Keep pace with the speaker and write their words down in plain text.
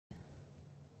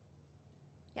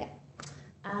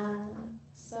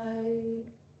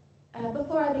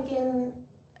Before I begin,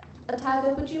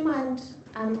 Otago, would you mind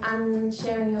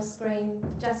unsharing your screen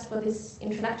just for this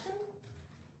introduction?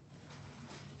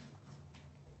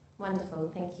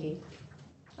 Wonderful, thank you.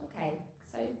 Okay,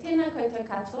 so tēnā koutou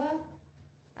katoa.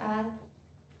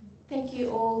 Thank you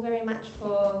all very much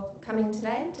for coming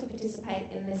today to participate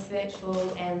in this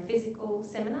virtual and physical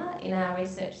seminar in our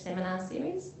research seminar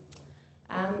series.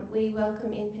 We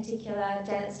welcome in particular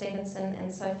Janet Stephenson and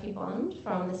Sophie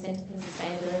from the Centre for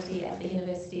Sustainability at the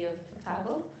University of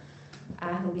Otago,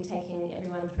 who will be taking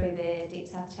everyone through their Deep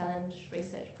South Challenge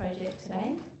research project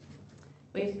today.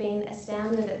 We've been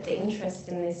astounded at the interest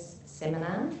in this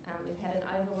seminar. We've had an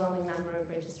overwhelming number of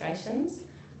registrations.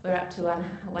 We're up to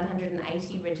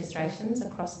 180 registrations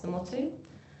across the Motu,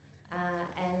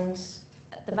 and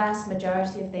the vast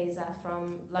majority of these are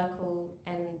from local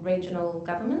and regional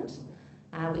government,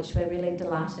 which we're really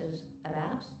delighted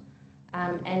about.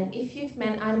 And if you've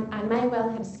I may well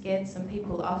have scared some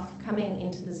people off coming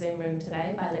into the Zoom room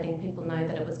today by letting people know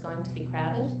that it was going to be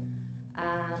crowded,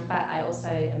 but I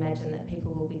also imagine that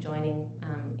people will be joining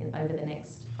over the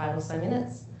next 5 or so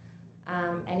minutes.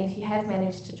 And if you have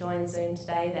managed to join Zoom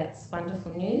today, that's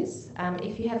wonderful news.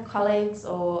 If you have colleagues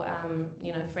or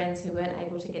friends who weren't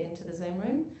able to get into the Zoom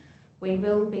room, we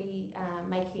will be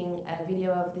making a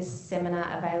video of this seminar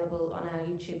available on our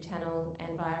YouTube channel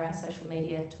and via our social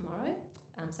media tomorrow,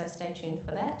 so stay tuned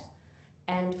for that.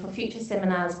 And for future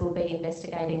seminars, we'll be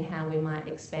investigating how we might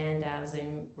expand our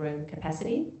Zoom room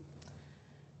capacity.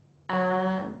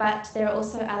 But there are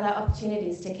also other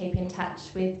opportunities to keep in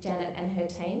touch with Janet and her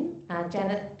team.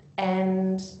 Janet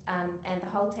and the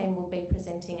whole team will be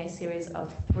presenting a series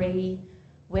of 3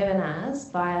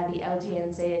 webinars via the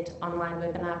LGNZ online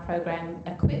webinar program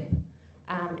Equip,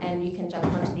 and you can jump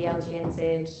onto the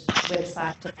LGNZ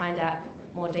website to find out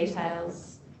more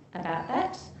details about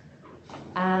that.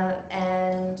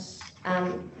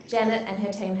 Janet and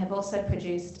her team have also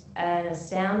produced an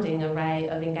astounding array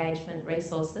of engagement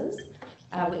resources,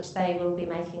 which they will be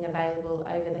making available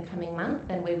over the coming month,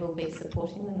 and we will be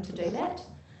supporting them to do that.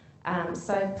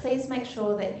 So please make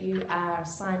sure that you are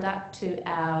signed up to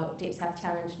our Deep South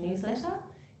Challenge newsletter.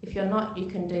 If you're not, you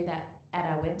can do that at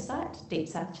our website,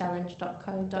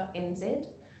 deepsouthchallenge.co.nz.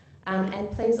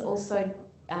 And please also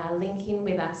link in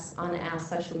with us on our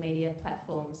social media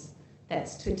platforms.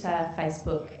 That's Twitter,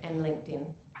 Facebook and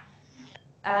LinkedIn.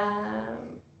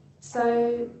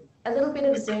 So a little bit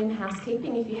of Zoom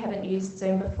housekeeping if you haven't used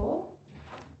Zoom before.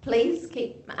 Please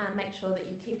make sure that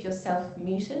you keep yourself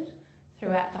muted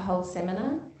throughout the whole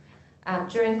seminar.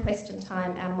 During question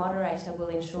time, our moderator will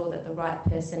ensure that the right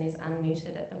person is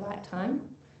unmuted at the right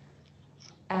time.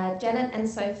 Janet and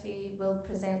Sophie will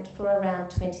present for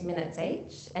around 20 minutes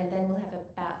each, and then we'll have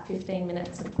about 15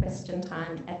 minutes of question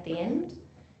time at the end.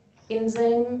 In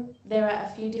Zoom, there are a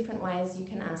few different ways you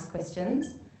can ask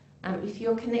questions. If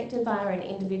you're connected via an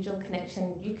individual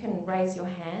connection, you can raise your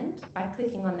hand by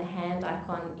clicking on the hand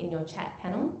icon in your chat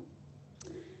panel.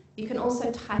 You can also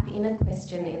type in a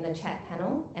question in the chat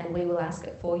panel and we will ask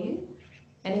it for you.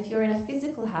 And if you're in a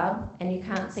physical hub and you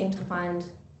can't seem to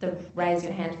find the raise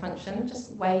your hand function,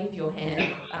 just wave your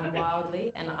hand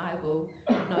wildly and I will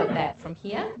note that from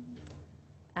here.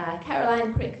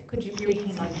 Caroline Crick, could you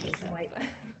please unmute yourself?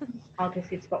 I'll just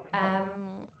get Scott.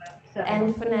 And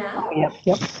for now, Yep.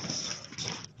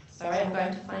 Sorry, I'm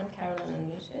going to find Caroline and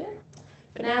mute her.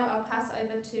 For now, I'll pass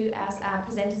over to our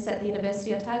presenters at the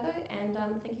University of Otago, and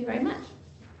thank you very much.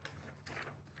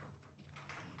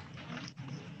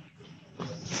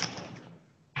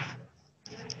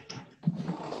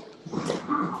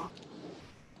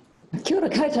 Kia ora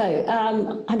koutou.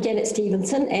 I'm Janet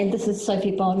Stephenson and this is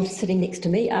Sophie Bond sitting next to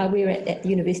me. We're at the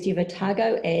University of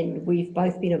Otago and we've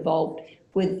both been involved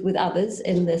with others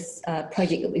in this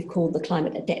project that we've called the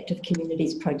Climate Adaptive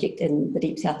Communities Project in the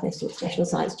Deep South National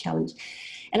Science Challenge.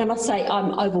 And I must say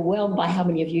I'm overwhelmed by how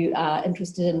many of you are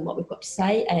interested in what we've got to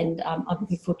say, and I'm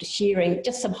looking forward to sharing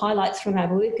just some highlights from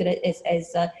our work. And as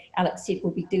Alex said,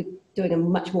 we'll be doing a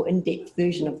much more in-depth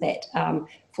version of that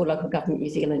for Local Government New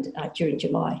Zealand during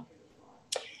July.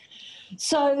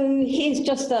 So here's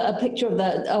just a picture of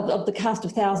the cast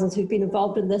of thousands who've been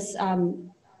involved in this.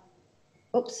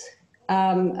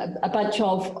 A bunch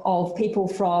of people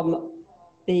from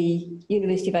the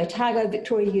University of Otago,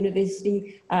 Victoria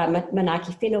University,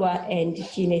 Manaaki Whenua and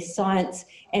GNS Science,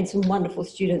 and some wonderful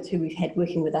students who we've had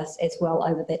working with us as well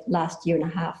over that last year and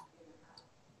a half.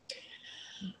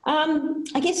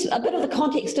 I guess a bit of the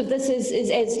context of this is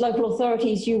as local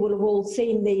authorities, you will have all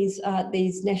seen these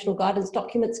national guidance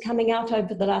documents coming out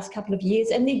over the last couple of years,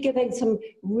 and they're giving some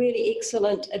really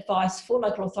excellent advice for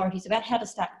local authorities about how to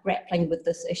start grappling with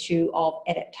this issue of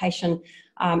adaptation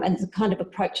and the kind of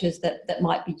approaches that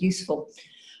might be useful.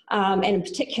 And in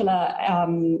particular,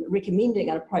 recommending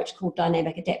an approach called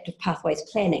dynamic adaptive pathways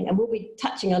planning, and we'll be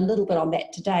touching a little bit on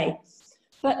that today.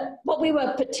 But what we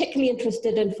were particularly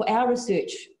interested in for our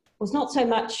research was not so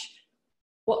much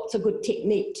what's a good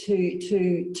technique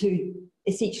to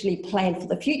essentially plan for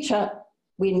the future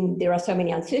when there are so many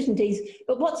uncertainties,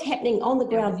 but what's happening on the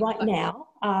ground right now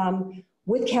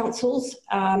with councils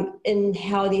in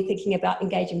how they're thinking about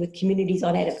engaging with communities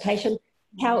on adaptation,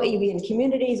 how iwi and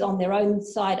communities on their own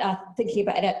side are thinking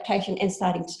about adaptation and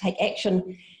starting to take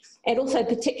action, and also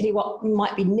particularly what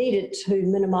might be needed to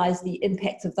minimise the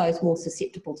impacts of those more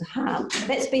susceptible to harm.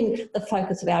 That's been the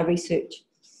focus of our research.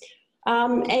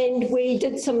 And we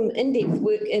did some in-depth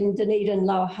work in Dunedin,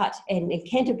 Lower Hutt and in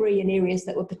Canterbury in areas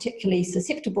that were particularly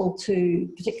susceptible to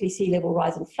particularly sea level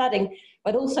rise and flooding,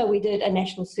 but also we did a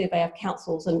national survey of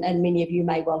councils, and many of you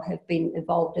may well have been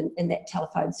involved in that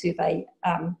telephone survey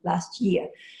last year.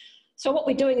 So what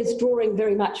we're doing is drawing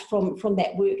very much from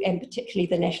that work and particularly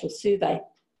the national survey.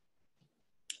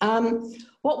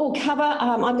 What we'll cover,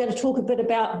 I'm going to talk a bit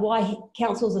about why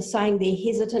councils are saying they're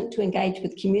hesitant to engage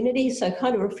with communities, so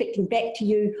kind of reflecting back to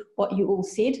you what you all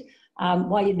said,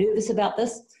 why you're nervous about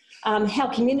this, how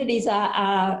communities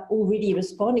are already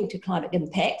responding to climate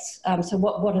impacts, so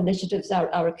what initiatives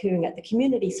are occurring at the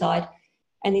community side,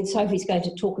 and then Sophie's going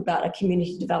to talk about a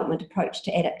community development approach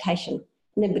to adaptation.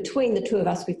 And then between the two of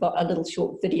us, we've got a little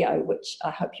short video, which I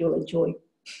hope you'll enjoy.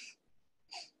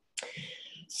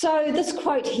 So this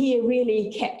quote here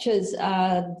really captures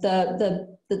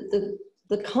the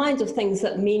kinds of things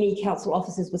that many council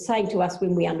officers were saying to us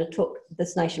when we undertook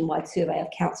this nationwide survey of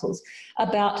councils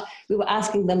about, we were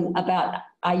asking them about,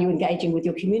 are you engaging with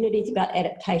your communities about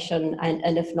adaptation,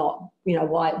 and if not, you know,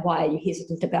 why are you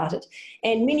hesitant about it?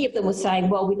 And many of them were saying,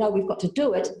 well, we know we've got to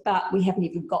do it, but we haven't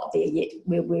even got there yet.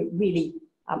 We're really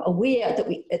aware that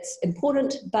it's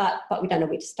important, but we don't know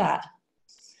where to start.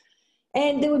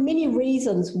 And there were many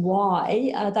reasons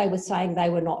why they were saying they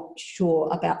were not sure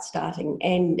about starting.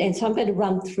 And so I'm going to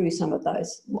run through some of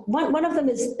those. One of them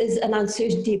is an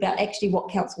uncertainty about actually what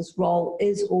council's role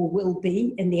is or will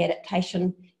be in the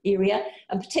adaptation area,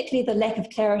 and particularly the lack of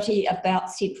clarity about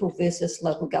central versus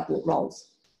local government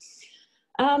roles.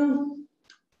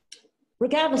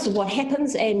 Regardless of what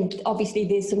happens, and obviously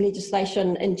there's some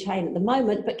legislation in train at the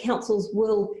moment, but councils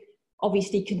will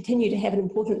obviously continue to have an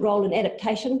important role in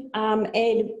adaptation,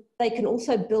 and they can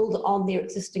also build on their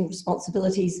existing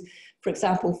responsibilities, for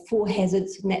example, for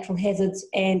hazards, natural hazards,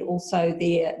 and also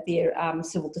their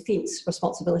civil defence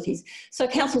responsibilities. So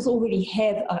councils already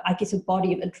have, I guess, a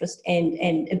body of interest and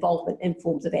involvement in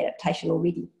forms of adaptation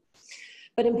already.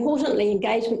 But importantly,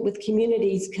 engagement with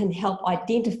communities can help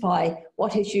identify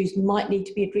what issues might need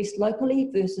to be addressed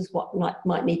locally versus what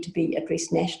might need to be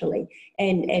addressed nationally.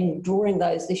 And drawing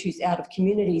those issues out of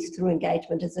communities through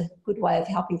engagement is a good way of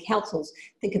helping councils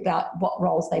think about what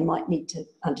roles they might need to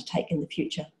undertake in the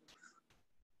future.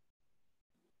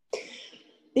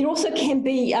 There also can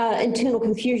be internal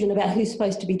confusion about who's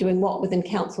supposed to be doing what within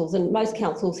councils, and most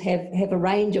councils have a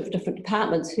range of different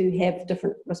departments who have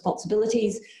different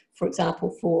responsibilities, for example,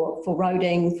 for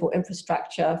roading, for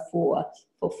infrastructure, for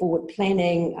forward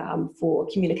planning, for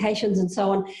communications and so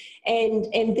on,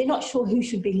 and they're not sure who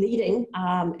should be leading,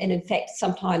 and in fact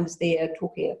sometimes they're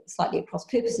talking slightly across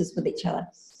purposes with each other.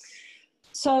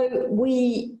 So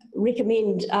we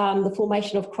recommend the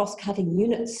formation of cross-cutting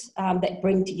units that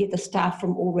bring together staff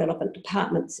from all relevant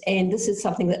departments, and this is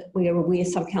something that we are aware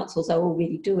some councils are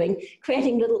already doing,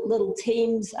 creating little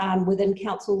teams within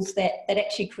councils that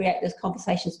actually create those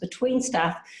conversations between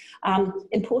staff,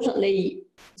 importantly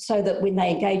so that when they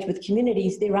engage with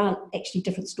communities there aren't actually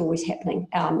different stories happening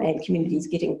and communities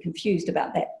getting confused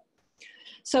about that.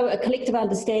 So a collective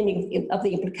understanding of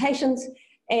the implications,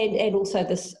 and also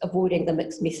this avoiding the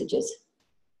mixed messages.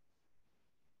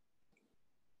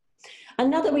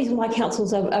 Another reason why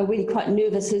councils are really quite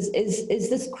nervous is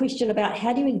this question about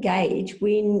how do you engage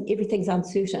when everything's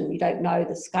uncertain. You don't know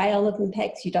the scale of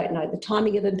impacts, you don't know the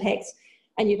timing of impacts,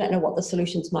 and you don't know what the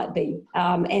solutions might be.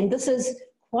 And this is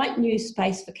quite new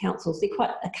space for councils. They're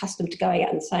quite accustomed to going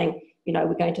out and saying, you know,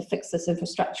 we're going to fix this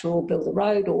infrastructure or build a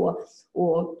road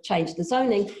or change the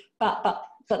zoning, but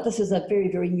this is a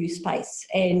very, very new space.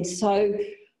 And so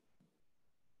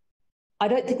I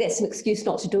don't think that's an excuse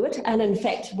not to do it. And in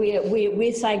fact,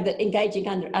 we're saying that engaging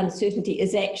under uncertainty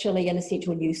is actually an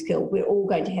essential new skill. We're all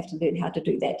going to have to learn how to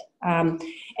do that. And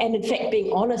in fact,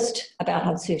 being honest about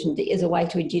uncertainty is a way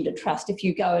to engender trust. If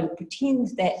you go and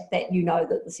pretend that you know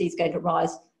that the sea is going to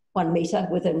rise 1 metre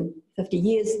within 50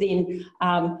 years, then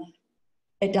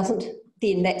it doesn't,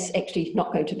 then that's actually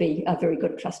not going to be a very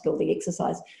good trust building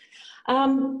exercise.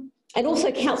 And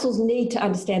also councils need to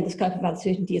understand the scope of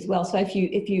uncertainty as well. So if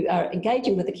you are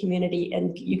engaging with the community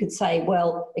and you could say,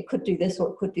 well, it could do this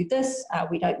or it could do this,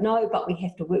 we don't know, but we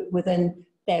have to work within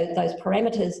those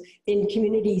parameters, then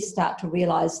communities start to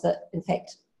realise that, in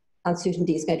fact,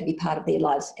 uncertainty is going to be part of their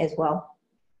lives as well.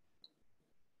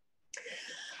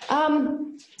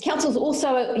 Councils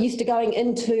also are used to going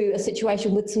into a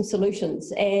situation with some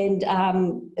solutions, and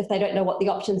if they don't know what the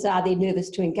options are, they're nervous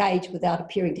to engage without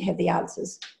appearing to have the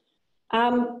answers.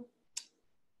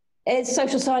 As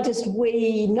social scientists,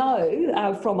 we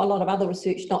know from a lot of other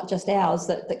research, not just ours,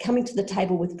 that coming to the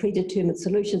table with predetermined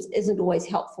solutions isn't always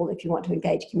helpful if you want to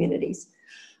engage communities.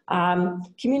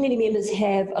 Community members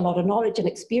have a lot of knowledge and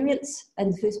experience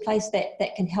in the first place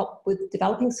that can help with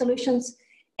developing solutions,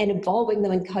 and involving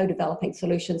them in co-developing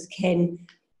solutions can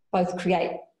both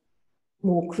create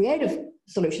more creative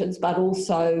solutions, but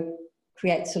also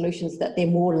create solutions that they're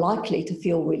more likely to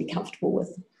feel really comfortable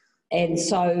with. And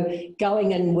so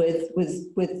going in with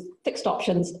fixed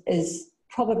options is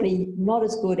probably not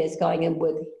as good as going in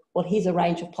with, well, here's a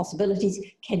range of possibilities.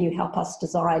 Can you help us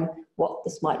design what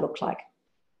this might look like?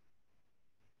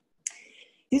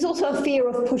 There's also a fear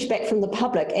of pushback from the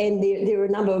public, and there are a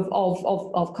number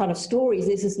of kind of stories.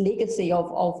 There's this legacy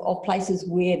of places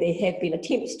where there have been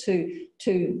attempts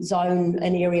to zone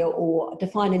an area or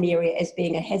define an area as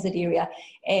being a hazard area,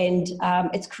 and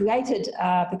it's created,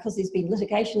 because there's been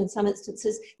litigation in some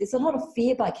instances, there's a lot of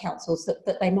fear by councils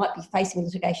that they might be facing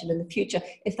litigation in the future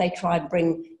if they try and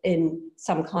bring in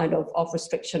some kind of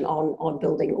restriction on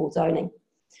building or zoning.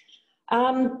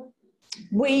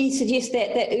 We suggest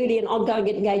that early and ongoing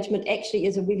engagement actually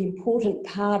is a really important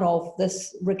part of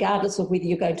this, regardless of whether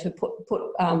you're going to put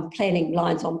planning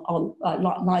lines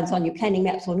on your planning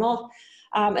maps or not.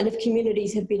 And if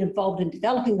communities have been involved in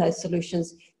developing those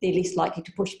solutions, they're less likely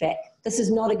to push back. This is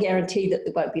not a guarantee that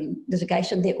there won't be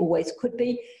litigation. There always could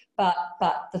be, but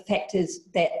the fact is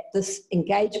that this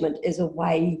engagement is a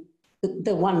way,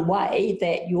 the one way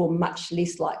that you're much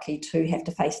less likely to have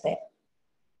to face that.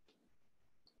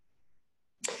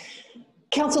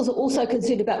 Councils are also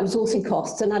concerned about resourcing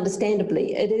costs, and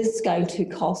understandably, it is going to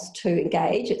cost to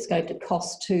engage, it's going to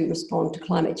cost to respond to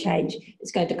climate change,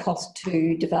 it's going to cost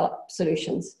to develop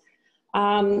solutions.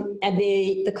 And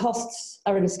the costs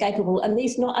are inescapable, and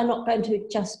these are not going to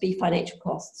just be financial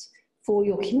costs. For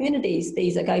your communities,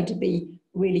 these are going to be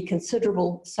really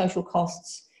considerable social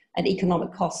costs and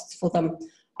economic costs for them.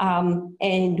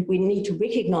 And we need to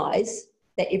recognise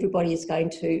that everybody is going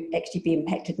to actually be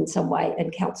impacted in some way,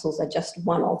 and councils are just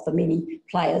one of the many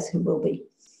players who will be.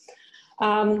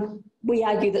 We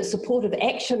argue that supportive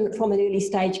action from an early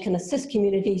stage can assist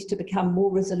communities to become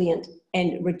more resilient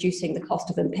and reducing the cost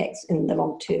of impacts in the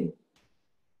long term.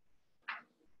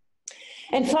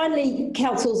 And finally,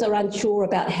 councils are unsure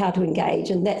about how to engage,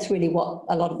 and that's really what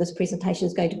a lot of this presentation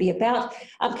is going to be about.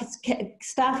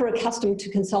 Staff are accustomed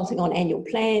to consulting on annual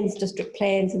plans, district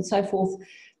plans and so forth,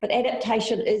 but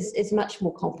adaptation is much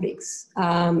more complex,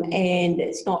 and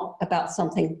it's not about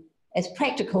something as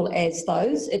practical as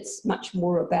those. It's much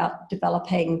more about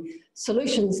developing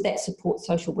solutions that support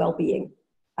social well-being.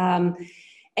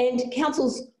 And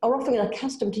councils are often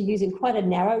accustomed to using quite a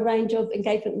narrow range of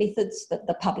engagement methods,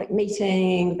 the public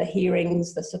meeting, the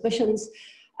hearings, the submissions,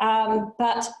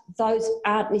 but those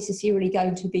aren't necessarily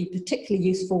going to be particularly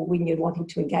useful when you're wanting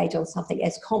to engage on something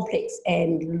as complex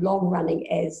and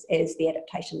long-running as the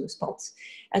adaptation response.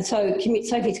 And so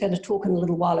Sophie's going to talk in a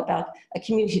little while about a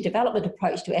community development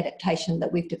approach to adaptation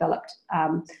that we've developed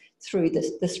through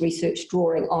this research,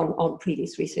 drawing on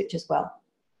previous research as well.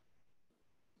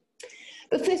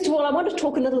 But first of all, I want to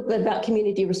talk a little bit about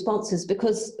community responses,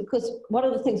 because one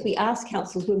of the things we asked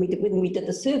councils when we did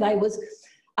the survey was,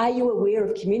 are you aware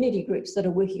of community groups that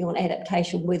are working on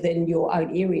adaptation within your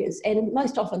own areas? And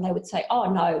most often they would say, oh,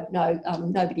 no,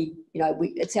 nobody,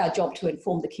 it's our job to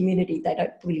inform the community. They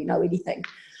don't really know anything.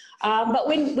 But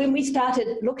when we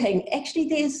started looking, actually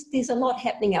there's a lot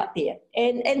happening out there.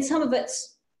 And some of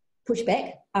it's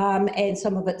pushback, and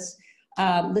some of it's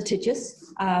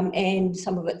litigious, and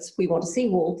some of it's we want a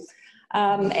seawall.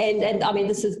 And I mean,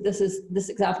 this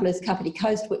example is Kapiti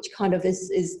Coast, which kind of is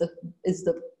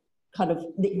the kind of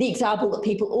the example that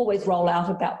people always roll out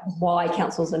about why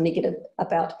councils are negative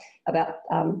about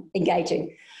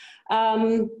engaging.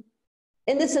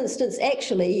 In this instance,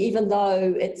 actually, even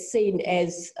though it's seen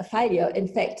as a failure, in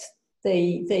fact,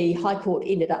 the High Court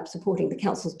ended up supporting the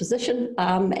council's position,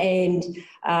 and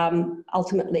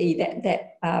ultimately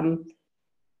that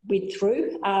went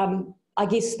through. I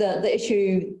guess the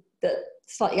issue that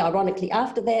slightly ironically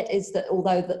after that is that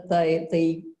although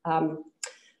the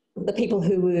people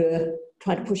who were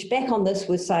trying to push back on this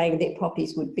were saying that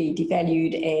properties would be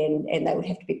devalued and they would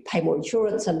have to pay more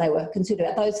insurance, and they were concerned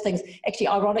about those things. Actually,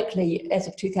 ironically, as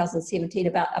of 2017,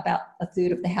 about a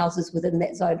third of the houses within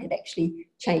that zone had actually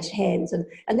changed hands. And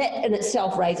that in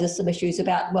itself raises some issues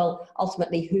about, well,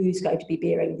 ultimately, who's going to be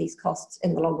bearing these costs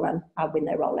in the long run when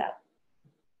they roll out.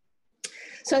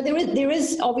 So there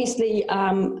is obviously,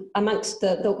 amongst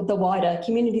the wider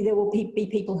community, there will be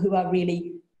people who are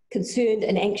really concerned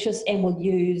and anxious and will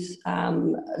use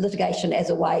litigation as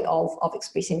a way of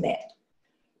expressing that.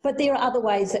 But there are other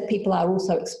ways that people are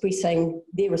also expressing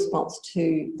their response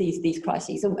to these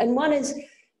crises. And one is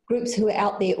groups who are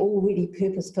out there already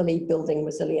purposefully building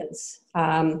resilience.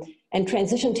 And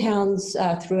transition towns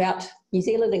throughout New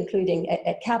Zealand, including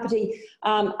at Kapiti,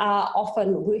 are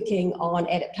often working on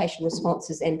adaptation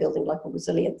responses and building local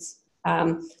resilience.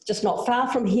 Just not far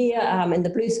from here, in the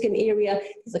Blueskin area,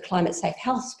 there's a Climate Safe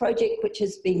House project which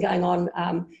has been going on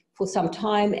for some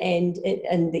time, and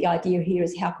the idea here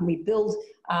is how can we build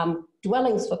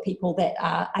dwellings for people that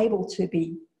are able to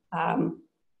be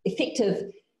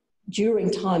effective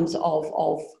during times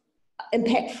of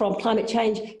impact from climate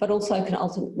change, but also can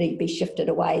ultimately be shifted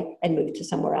away and moved to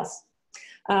somewhere else.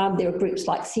 There are groups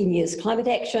like Seniors Climate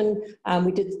Action.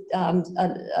 We did,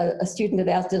 a student of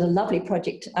ours did a lovely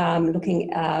project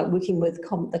working with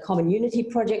the Common Unity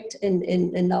Project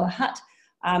in Noa Hut,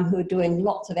 who are doing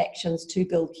lots of actions to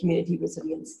build community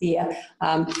resilience there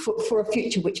for a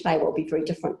future which may well be very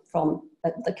different from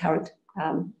the current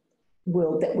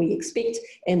world that we expect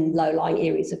in low-lying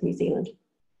areas of New Zealand.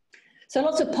 So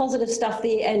lots of positive stuff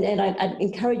there, and I'd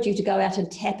encourage you to go out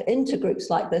and tap into groups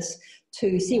like this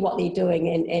to see what they're doing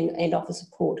and offer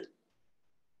support.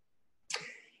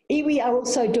 Iwi are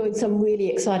also doing some really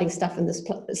exciting stuff in this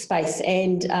space,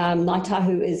 and Ngāi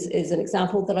Tahu is an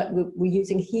example that we're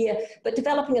using here, but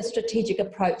developing a strategic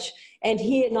approach. And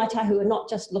here Ngāi Tahu are not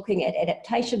just looking at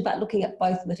adaptation, but looking at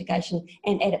both mitigation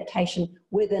and adaptation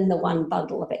within the one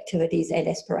bundle of activities and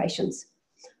aspirations.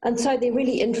 And so they're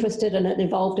really interested and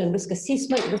involved in risk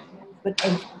assessment, risk management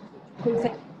and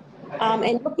proofing,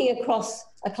 and looking across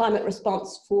a climate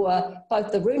response for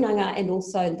both the Runanga and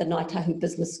also the Ngāi Tahu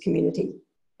business community.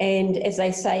 And as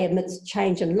they say, amidst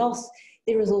change and loss,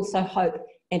 there is also hope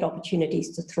and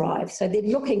opportunities to thrive. So they're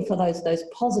looking for those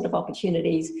positive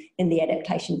opportunities in the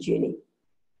adaptation journey.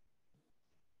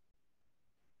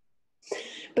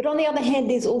 But on the other hand,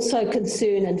 there's also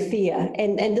concern and fear.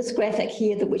 And this graphic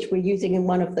here, which we're using in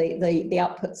one of the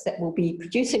outputs that we'll be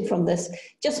producing from this,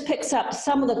 just picks up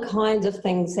some of the kinds of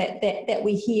things that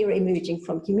we hear emerging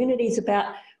from communities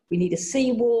about. We need a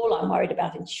seawall, I'm worried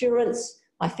about insurance,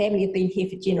 my family have been here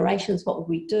for generations, what will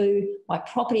we do? My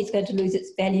property is going to lose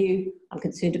its value, I'm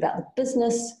concerned about the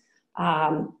business,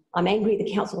 I'm angry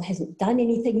the council hasn't done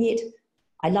anything yet,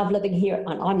 I love living here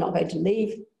and I'm not going to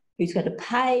leave, who's going to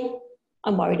pay?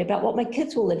 I'm worried about what my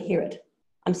kids will inherit.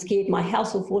 I'm scared my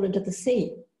house will fall into the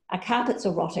sea. Our carpets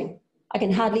are rotting. I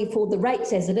can hardly afford the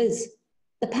rates as it is.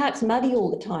 The park's muddy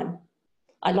all the time.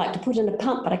 I'd like to put in a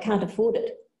pump, but I can't afford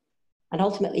it. And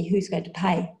ultimately, who's going to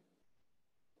pay?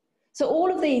 So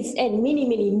all of these and many,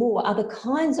 many more are the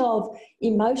kinds of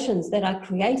emotions that are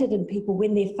created in people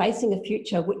when they're facing a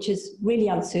future which is really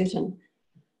uncertain.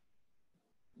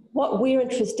 What we're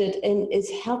interested in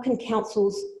is how can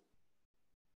councils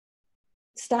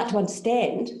start to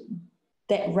understand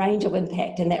that range of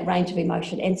impact and that range of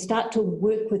emotion and start to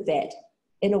work with that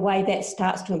in a way that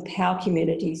starts to empower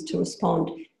communities to respond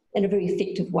in a very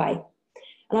effective way.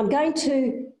 And I'm going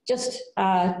to just,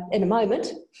 in a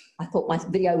moment, I thought my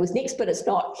video was next, but it's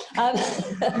not.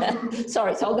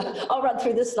 Sorry, so I'll run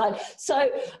through this slide.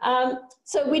 So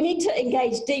we need to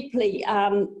engage deeply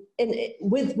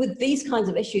with these kinds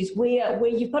of issues where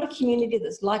you've got a community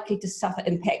that's likely to suffer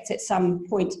impacts at some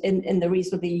point in the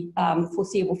reasonably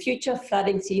foreseeable future,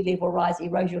 flooding, sea level rise,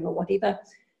 erosion or whatever.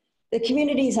 The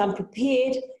community is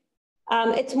unprepared.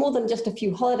 It's more than just a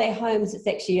few holiday homes. It's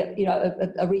actually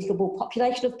a reasonable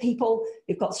population of people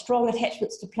who've got strong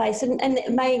attachments to place, and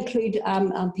it may include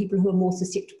people who are more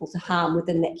susceptible to harm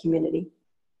within that community.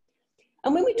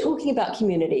 And when we're talking about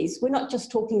communities, we're not just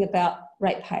talking about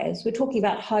ratepayers. We're talking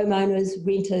about homeowners,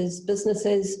 renters,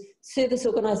 businesses, service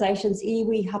organisations,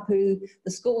 iwi, hapu,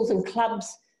 the schools and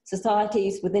clubs,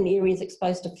 societies within areas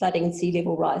exposed to flooding and sea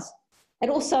level rise. And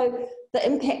also, the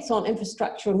impacts on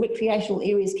infrastructure and recreational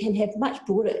areas can have much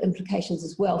broader implications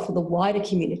as well for the wider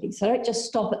community. So don't just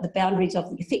stop at the boundaries of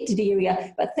the affected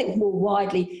area, but think more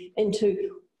widely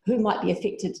into who might be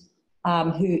affected,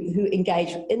 who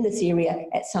engage in this area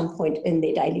at some point in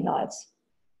their daily lives.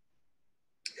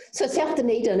 So South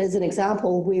Dunedin is an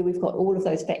example where we've got all of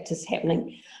those factors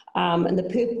happening. And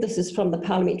this is from the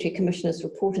Parliamentary Commissioner's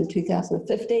report in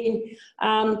 2015.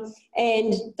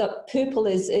 And the purple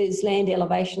is land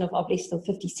elevation of less than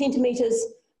 50 centimetres.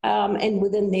 And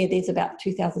within there's about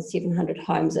 2,700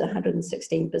 homes and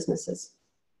 116 businesses.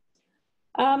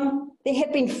 There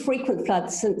have been frequent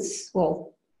floods since,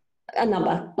 well, a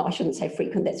number, no, I shouldn't say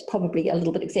frequent, that's probably a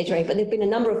little bit exaggerated, but there have been a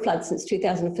number of floods since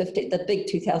 2015, the big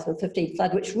 2015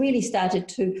 flood, which really started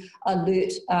to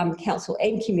alert council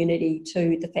and community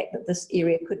to the fact that this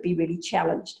area could be really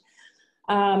challenged.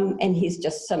 And here's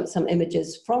just some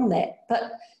images from that.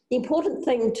 But the important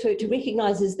thing to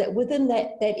recognise is that within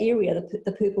that area,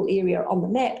 the purple area on the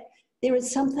map, there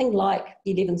is something like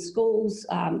 11 schools,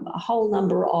 a whole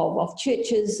number of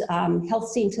churches, health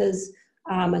centres,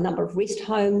 a number of rest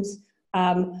homes,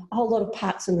 a whole lot of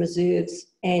parks and reserves,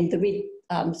 and the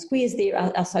red squares there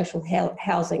are social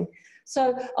housing.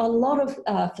 So a lot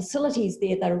of facilities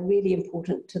there that are really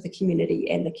important to the community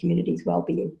and the community's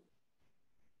well-being.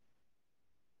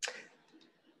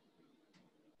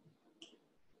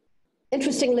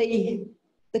 Interestingly,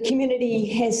 the community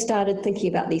has started thinking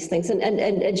about these things,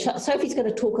 and Sophie's going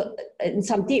to talk in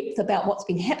some depth about what's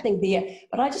been happening there,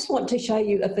 but I just want to show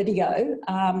you a video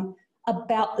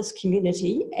about this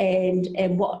community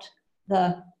and what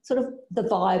the sort of the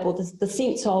vibe or the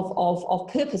sense of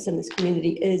purpose in this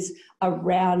community is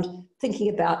around thinking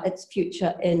about its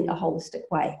future in a holistic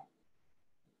way.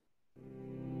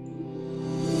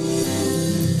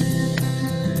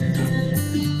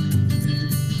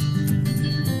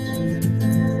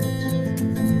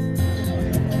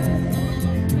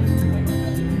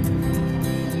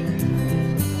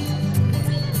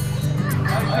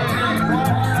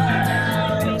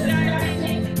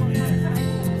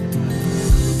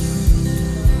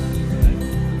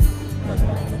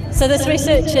 So this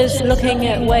research is looking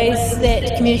at ways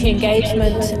that community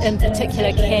engagement in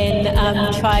particular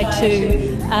can try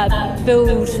to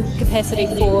build capacity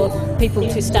for people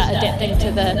to start adapting to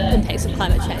the impacts of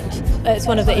climate change. It's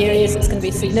one of the areas that's going to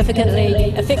be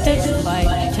significantly affected by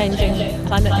changing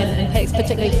climate impacts,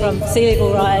 particularly from sea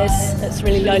level rise. It's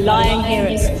really low lying here,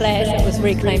 it's flat, it was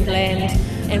reclaimed land,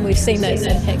 and we've seen those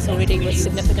impacts already with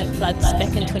significant floods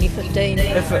back in 2015.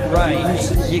 If it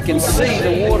rains, you can see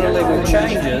the water level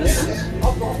changes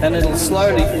and it'll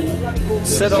slowly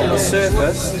sit on the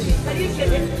surface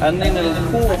and then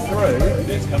it'll pour through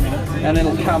and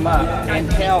it'll come up, and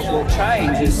how it will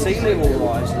change as sea level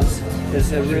rises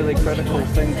is a really critical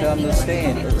thing to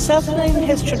understand. South Dunedin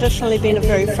has traditionally been a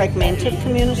very fragmented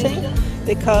community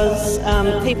because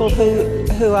people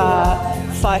who are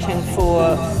fighting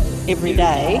for every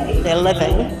day, their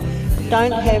living,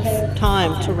 don't have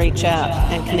time to reach out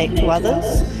and connect to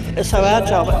others. So our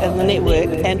job in the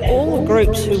network and all the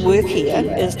groups who work here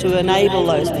is to enable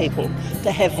those people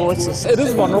to have voices. It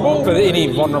is vulnerable, but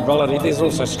any vulnerability, there's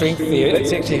also strength there.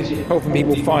 It's actually helping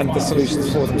people find the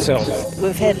solutions for themselves.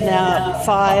 We've had now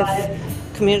 5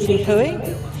 community hui,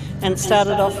 and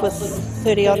started off with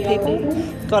 30 odd people,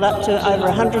 got up to over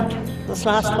 100 this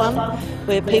last one,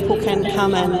 where people can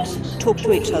come and talk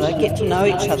to each other, get to know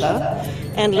each other,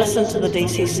 and listen to the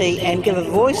DCC and give a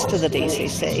voice to the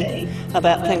DCC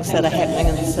about things that are happening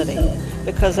in the city.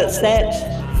 Because it's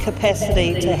that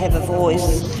capacity to have a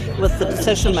voice with the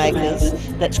decision makers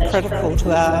that's critical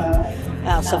to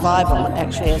our survival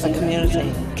actually as a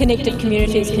community. Connected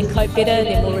communities can cope better,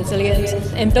 they're more resilient,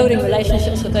 and building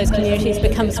relationships with those communities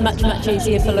becomes much, much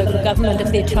easier for local government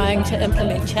if they're trying to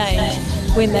implement change,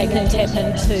 when they can tap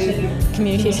into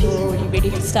communities who are already ready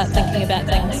to start thinking about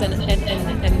things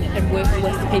and work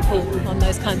with people on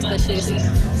those kinds of issues.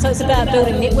 So it's about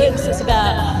building networks, it's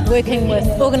about working with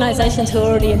organisations who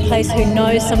are already in place, who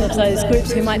know some of those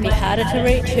groups who might be harder to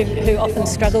reach, who often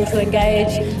struggle to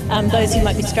engage, those who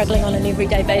might be struggling on an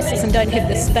everyday basis and don't have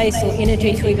the space or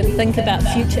energy to even think about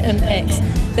future impacts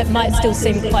that might still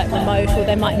seem quite remote or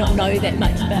they might not know that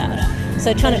much about.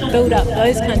 So trying to build up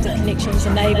those kinds of connections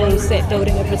enables that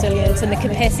building of resilience and the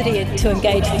capacity to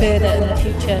engage further in the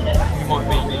future.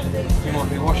 You might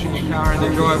be washing your car in the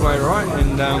driveway, right?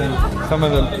 And some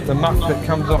of the muck that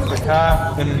comes off the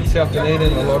car in South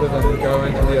Dunedin, a lot of them go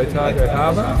into the Otago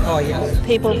harbour. Oh yes.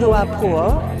 People who are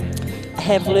poor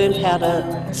have learned how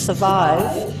to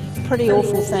survive pretty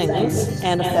awful things,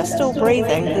 and if they're still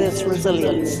breathing, there's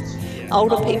resilience.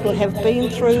 older people have been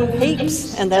through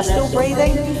heaps and they're still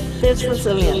breathing, there's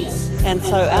resilience. And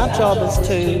so our job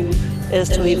is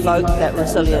to evoke that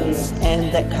resilience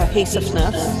and that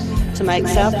cohesiveness to make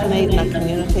South Dunedin a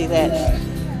community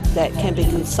that can be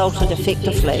consulted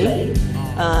effectively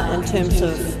in terms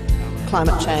of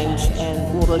climate change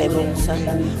and water levels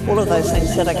and all of those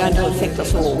things that are going to affect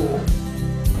us all.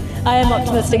 I am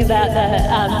optimistic about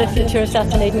the future of South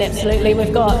Dunedin, absolutely.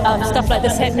 We've got stuff like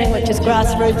this happening, which is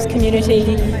grassroots,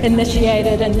 community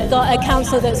initiated, and got a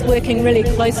council that's working really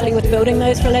closely with building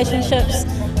those relationships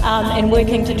and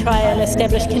working to try and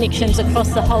establish connections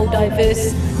across the whole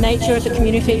diverse nature of the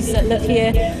communities that live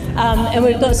here. And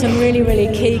we've got some really,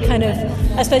 really key kind of,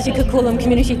 I suppose you could call them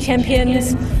community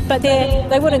champions, but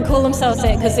they wouldn't call themselves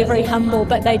that because they're very humble,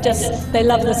 but they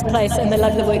love this place and they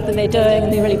love the work that they're doing,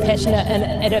 and they're really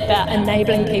passionate about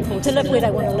enabling people to live where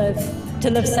they want to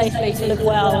live safely, to live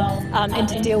well, and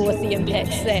to deal with the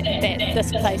impacts that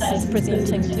this place is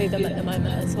presenting to them at the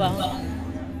moment as well.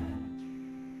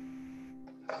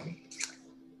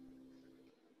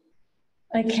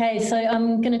 Okay, so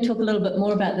I'm going to talk a little bit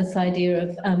more about this idea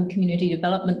of community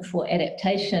development for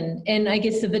adaptation. And I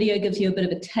guess the video gives you a bit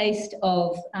of a taste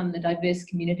of the diverse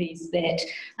communities that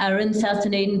are in South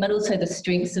Dunedin, but also the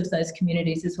strengths of those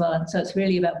communities as well. And so it's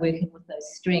really about working with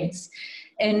those strengths.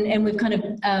 And we've kind of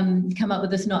come up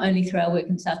with this not only through our work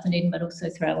in South Dunedin, but also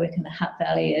through our work in the Hutt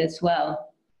Valley as well.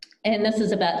 And this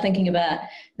is about thinking about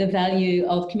the value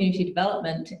of community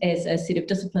development as a set of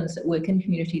disciplines that work in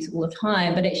communities all the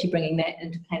time, but actually bringing that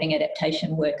into planning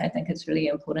adaptation work, I think is really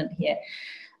important here.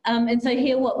 And so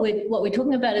here what we're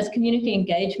talking about is community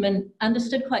engagement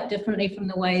understood quite differently from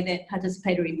the way that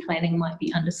participatory planning might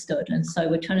be understood. And so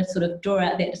we're trying to sort of draw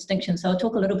out that distinction. So I'll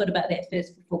talk a little bit about that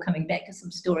first before coming back to some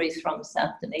stories from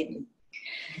South Dunedin.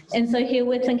 And so here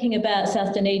we're thinking about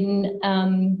South Dunedin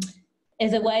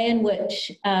as a way in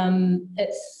which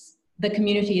the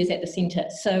community is at the centre.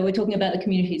 So we're talking about the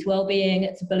community's well-being,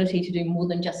 its ability to do more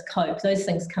than just cope. Those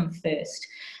things come first.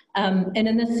 And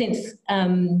in this sense,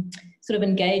 sort of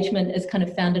engagement is kind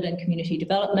of founded in community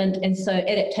development, and so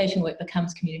adaptation work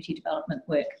becomes community development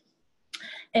work.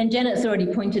 And Janet's already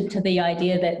pointed to the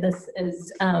idea that this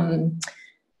is that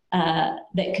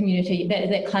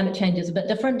climate change is a bit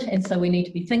different, and so we need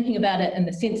to be thinking about it in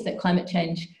the sense that climate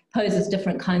change poses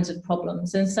different kinds of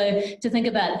problems. And so to think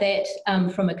about that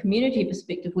from a community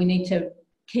perspective, we need to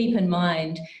keep in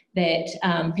mind that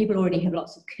people already have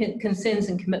lots of concerns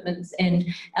and commitments, and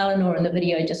Eleanor in the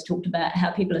video just talked about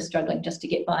how people are struggling just to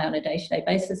get by on a day-to-day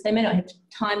basis. They may not have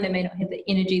time, they may not have the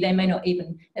energy, it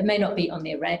may not be on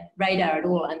their radar at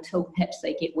all until perhaps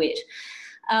they get wet.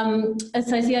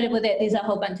 Associated with that, there's a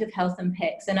whole bunch of health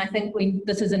impacts, and I think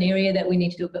this is an area that we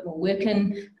need to do a bit more work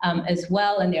in as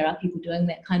well, and there are people doing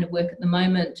that kind of work at the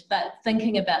moment, but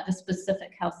thinking about the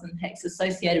specific health impacts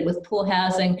associated with poor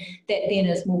housing that then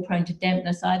is more prone to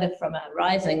dampness, either from a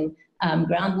rising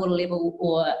groundwater level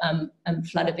or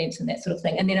flood events and that sort of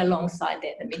thing, and then alongside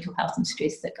that the mental health and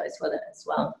stress that goes with it as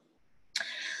well.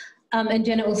 And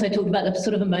Janet also talked about the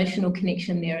sort of emotional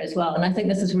connection there as well. And I think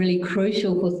this is really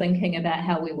crucial for thinking about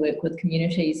how we work with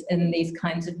communities in these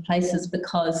kinds of places,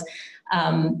 because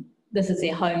this is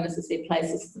their home, this is their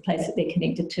place, this is the place that they're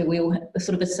connected to. We all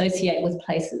sort of associate with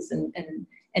places, and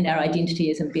our identity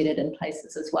is embedded in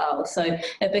places as well. So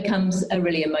it becomes a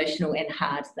really emotional and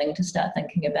hard thing to start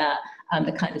thinking about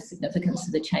the kind of significance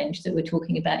of the change that we're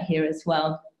talking about here as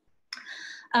well.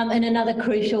 And another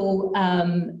crucial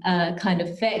kind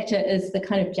of factor is the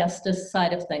kind of justice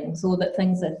side of things, or that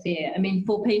things are fair. I mean,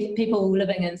 for people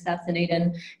living in South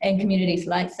Dunedin and communities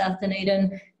like South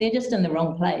Dunedin, they're just in the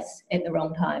wrong place at the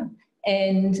wrong time.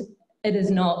 And it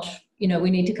is not, you know,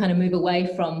 we need to kind of move away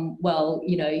from, well,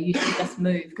 you know, you should just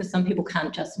move, because some people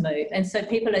can't just move. And so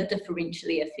people are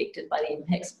differentially affected by the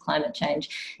impacts of climate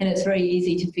change. And it's very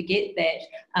easy to forget that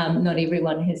not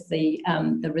everyone has the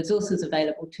resources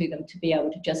available to them to be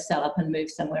able to just sell up and move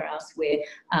somewhere else where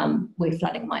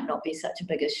flooding might not be such a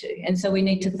big issue. And so we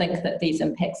need to think that these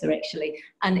impacts are actually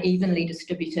unevenly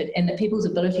distributed, and that people's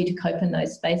ability to cope in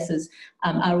those spaces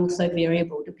are also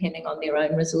variable depending on their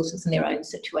own resources and their own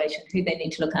situation, who they need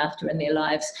to look after in their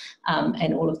lives,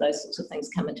 and all of those sorts of things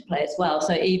come into play as well.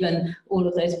 So even all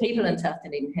of those people in South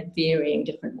Dunedin have varying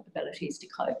different abilities to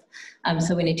cope.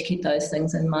 So we need to keep those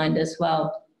things in mind as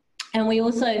well. And we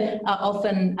also are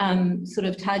often sort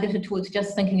of targeted towards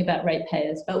just thinking about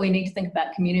ratepayers, but we need to think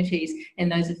about communities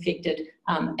and those affected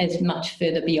as much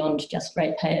further beyond just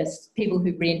ratepayers. People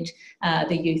who rent,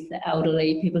 the youth, the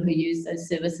elderly, people who use those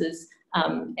services,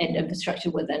 and infrastructure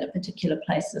within a particular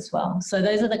place as well. So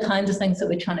those are the kinds of things that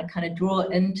we're trying to kind of draw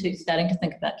into starting to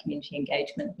think about community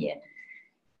engagement here.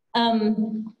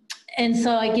 And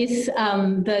so I guess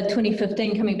the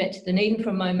 2015, coming back to Dunedin for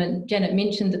a moment, Janet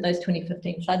mentioned that those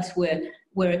 2015 floods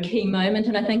were a key moment,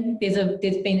 and I think there's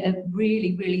been a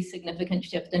really, really significant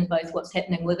shift in both what's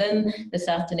happening within the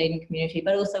South Dunedin community,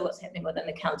 but also what's happening within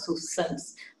the council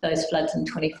since those floods in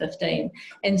 2015.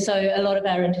 And so a lot of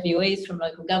our interviewees from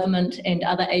local government and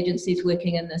other agencies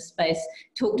working in this space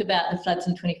talked about the floods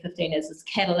in 2015 as this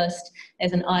catalyst,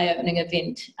 as an eye-opening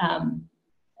event,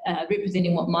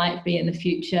 representing what might be in the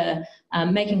future,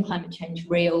 making climate change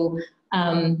real.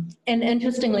 And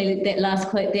interestingly, that last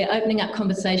quote, they're opening up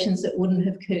conversations that wouldn't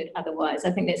have occurred otherwise.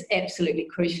 I think that's absolutely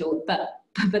crucial. But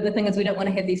the thing is, we don't want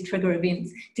to have these trigger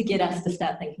events to get us to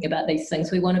start thinking about these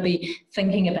things. We want to be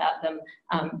thinking about them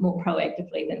more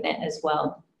proactively than that as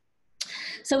well.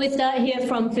 So we start here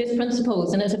from first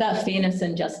principles, and it's about fairness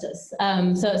and justice.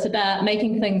 So it's about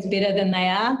making things better than they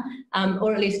are,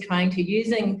 or at least trying to,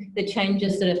 using the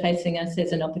changes that are facing us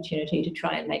as an opportunity to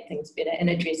try and make things better and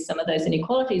address some of those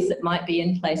inequalities that might be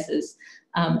in places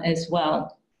as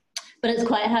well. But it's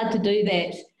quite hard to do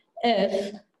that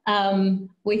if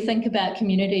we think about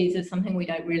communities as something we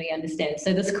don't really understand.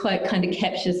 So this quote kind of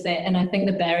captures that, and I think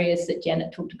the barriers that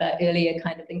Janet talked about earlier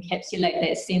kind of encapsulate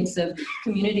that sense of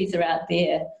communities are out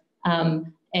there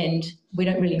and we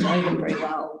don't really know them very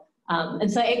well. And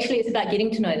so actually it's about getting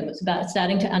to know them. It's about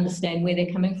starting to understand where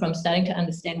they're coming from, starting to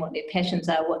understand what their passions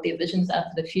are, what their visions are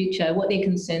for the future, what their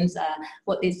concerns are,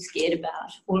 what they're scared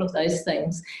about, all of those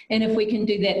things. And if we can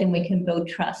do that, then we can build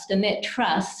trust. And that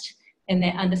trust and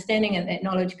that understanding and that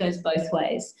knowledge goes both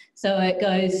ways. So it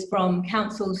goes from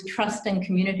councils trusting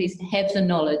communities to have the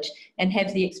knowledge and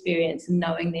have the experience in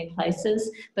knowing their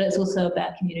places, but it's also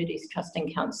about communities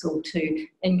trusting council to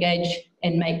engage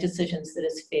and make decisions that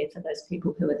is fair for those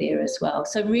people who are there as well.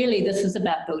 So really this is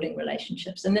about building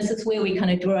relationships, and this is where we kind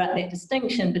of draw out that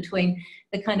distinction between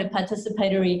the kind of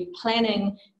participatory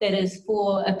planning that is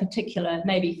for a particular,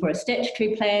 maybe for a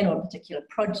statutory plan or a particular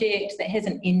project that has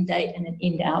an end date and an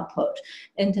end output,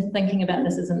 into thinking about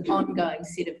this as an ongoing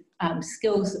set of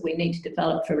skills that we need to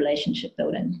develop for relationship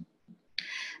building.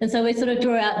 And so we sort of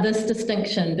draw out this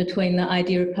distinction between the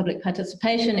idea of public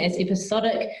participation as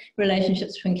episodic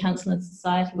relationships between council and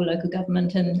society, or local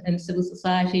government and civil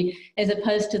society, as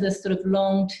opposed to this sort of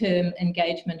long-term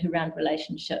engagement around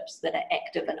relationships that are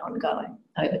active and ongoing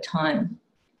over time.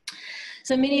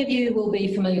 So many of you will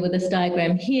be familiar with this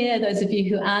diagram here. Those of you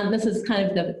who aren't, this is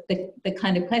kind of the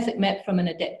kind of classic map from an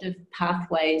adaptive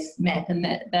pathways map, and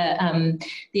that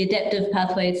the adaptive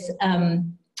pathways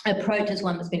approach is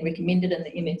one that's been recommended in the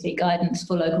MFE guidance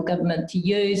for local government to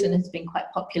use, and has been quite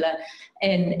popular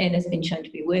and has been shown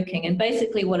to be working. And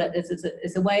basically what it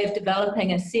is a way of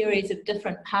developing a series of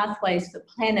different pathways for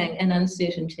planning and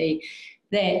uncertainty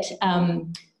that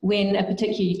when a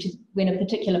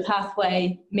particular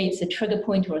pathway meets a trigger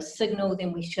point or a signal,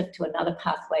 then we shift to another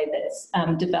pathway that's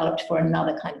developed for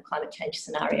another kind of climate change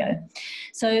scenario.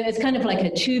 So it's kind of like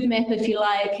a tube map, if you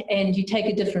like, and you take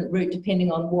a different route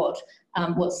depending on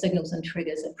what signals and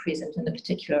triggers are present in the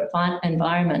particular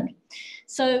environment.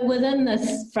 So within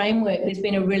this framework, there's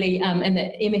been a really, and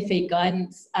the MFE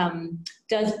guidance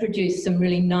does produce some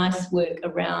really nice work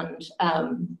around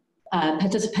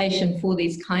participation for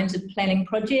these kinds of planning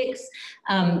projects,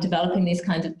 developing these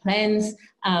kinds of plans.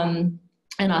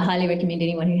 And I highly recommend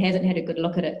anyone who hasn't had a good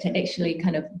look at it to actually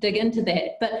kind of dig into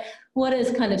that. But what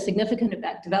is kind of significant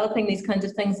about developing these kinds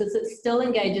of things is it still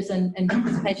engages in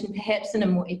participation, perhaps in a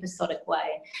more episodic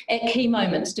way. At key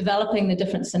moments, developing the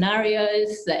different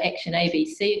scenarios, the action A, B,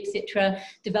 C, etc.,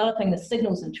 developing the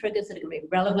signals and triggers that are going to be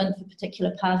relevant for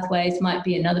particular pathways might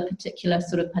be another particular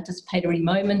sort of participatory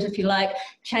moment, if you like.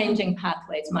 Changing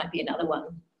pathways might be another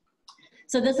one.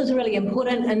 So this is really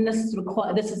important, and this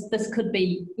could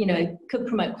be, could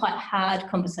promote quite hard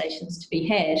conversations to be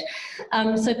had.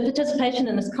 So participation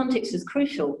in this context is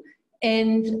crucial,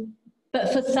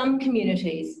 but for some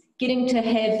communities, getting to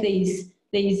have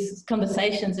these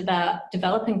conversations about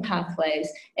developing pathways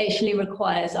actually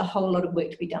requires a whole lot of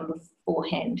work to be done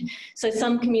beforehand. So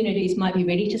some communities might be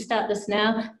ready to start this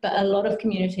now, but a lot of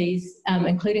communities,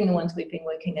 including the ones we've been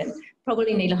working in,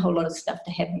 probably need a whole lot of stuff to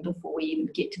happen before we even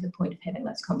get to the point of having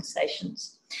those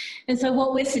conversations. And so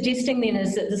what we're suggesting then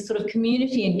is that this sort of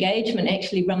community engagement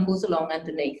actually rumbles along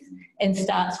underneath and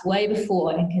starts way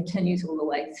before and continues all the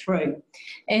way through.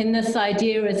 And this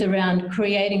idea is around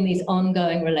creating these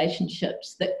ongoing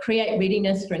relationships that create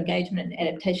readiness for engagement and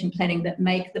adaptation planning that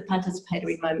make the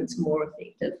participatory moments more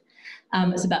effective.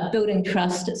 It's about building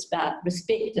trust, it's about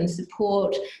respect and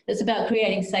support, it's about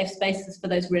creating safe spaces for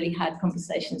those really hard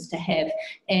conversations to have,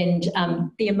 and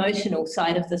the emotional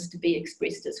side of this to be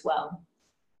expressed as well.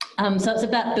 So it's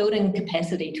about building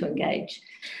capacity to engage.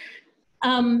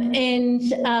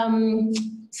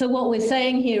 So what we're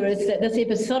saying here is that this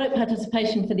episodic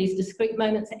participation for these discrete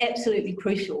moments are absolutely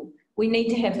crucial. We need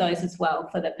to have those as well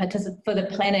for the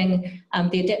planning,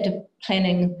 the adaptive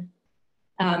planning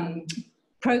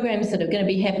programs that are going to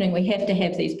be happening. We have to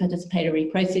have these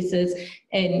participatory processes,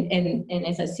 and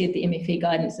as I said, the MFE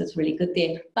guidance is really good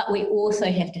there. But we also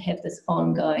have to have this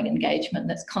ongoing engagement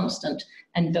that's constant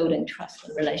and building trust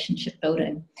and relationship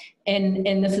building.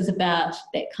 And this is about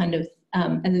that kind of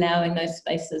allowing those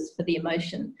spaces for the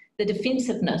emotion, the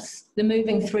defensiveness, the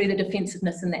moving through the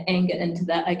defensiveness and the anger into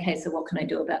that, okay, so what can I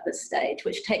do about this stage,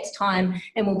 which takes time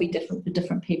and will be different for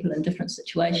different people in different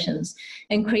situations,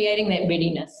 and creating that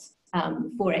readiness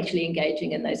for actually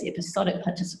engaging in those episodic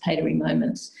participatory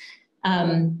moments,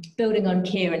 building on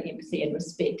care and empathy and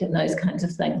respect and those kinds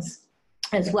of things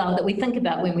as well that we think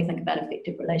about when we think about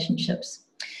effective relationships.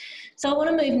 So I want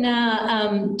to move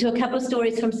now to a couple of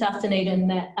stories from South Dunedin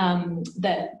that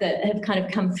have kind of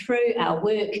come through our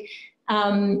work.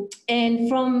 And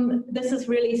this is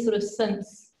really sort of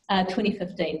since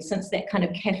 2015, since that kind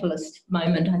of catalyst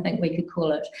moment, I think we could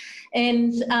call it.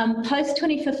 And post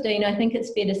 2015, I think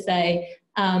it's fair to say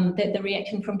that the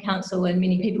reaction from council, and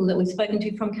many people that we've spoken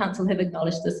to from council have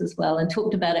acknowledged this as well and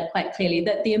talked about it quite clearly,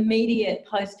 that the immediate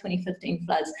post 2015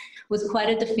 floods was quite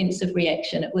a defensive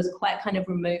reaction. It was quite kind of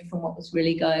removed from what was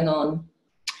really going on.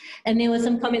 And there were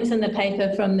some comments in the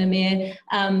paper from the Mayor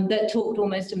that talked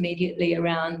almost immediately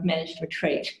around managed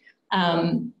retreat.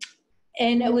 And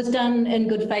it was done in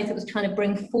good faith. It was trying to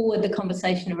bring forward the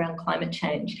conversation around climate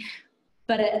change.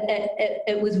 But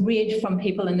it was read from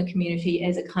people in the community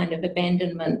as a kind of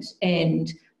abandonment and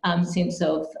sense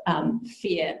of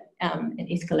fear and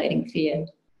escalating fear.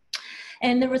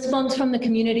 And the response from the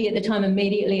community at the time,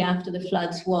 immediately after the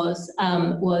floods, was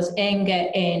anger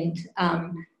and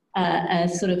a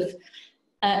sort of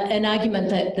an argument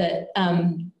that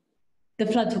the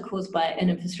floods were caused by an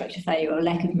infrastructure failure or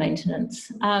lack of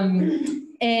maintenance.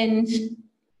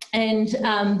 And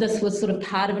this was sort of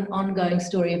part of an ongoing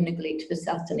story of neglect for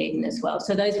South Dunedin as well.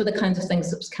 So those were the kinds of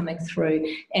things that was coming through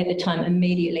at the time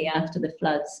immediately after the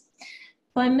floods.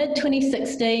 By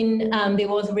mid-2016, there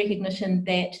was recognition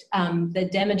that the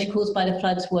damage caused by the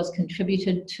floods was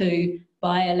contributed to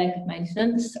by a lack of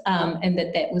maintenance, and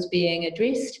that was being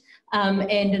addressed. And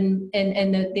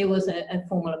that there was a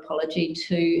formal apology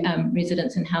to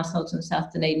residents and households in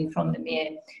South Dunedin from the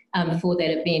Mayor for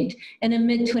that event. And in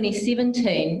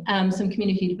mid-2017, some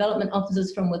community development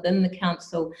officers from within the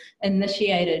council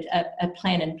initiated a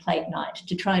plan and plate night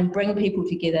to try and bring people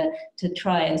together to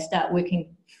try and start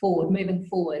working forward, moving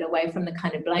forward away from the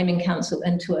kind of blaming council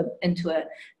into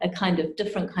a kind of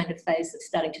different kind of phase that's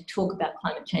starting to talk about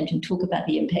climate change and talk about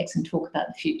the impacts and talk about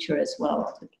the future as well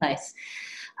of the place.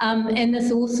 And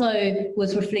this also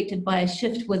was reflected by a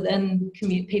shift within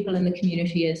people in the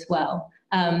community as well.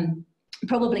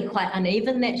 Probably quite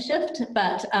uneven, that shift,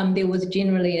 but there was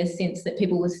generally a sense that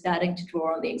people were starting to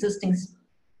draw on the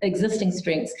existing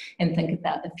strengths and think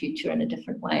about the future in a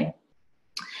different way.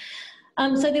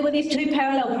 So there were these two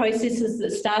parallel processes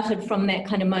that started from that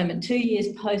kind of moment, 2 years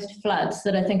post-floods,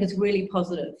 that I think is really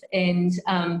positive and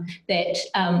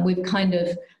that we've kind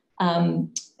of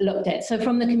looked at. So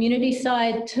from the community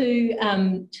side,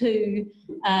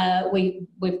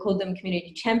 we've called them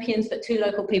community champions, but two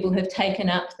local people have taken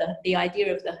up the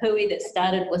idea of the hui that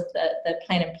started with the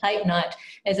plan and plate night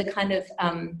as a kind of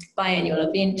biannual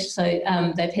event. So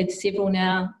they've had several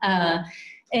now.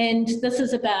 And this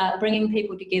is about bringing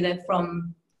people together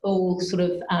from all sort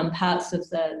of parts of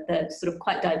the sort of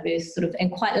quite diverse sort of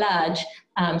and quite large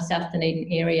South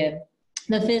Dunedin area.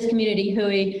 The first community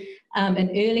hui in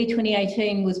early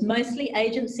 2018 was mostly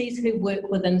agencies who work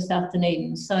within South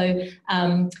Dunedin. So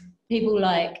people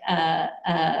like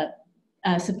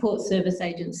support service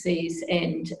agencies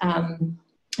and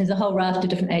there's a whole raft of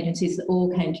different agencies that all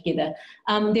came together.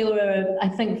 There were, I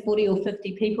think, 40 or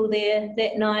 50 people there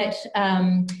that night,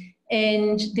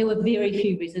 and there were very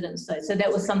few residents though. So that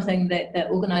was something that the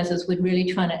organisers were really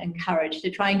trying to encourage, to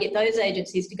try and get those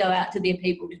agencies to go out to their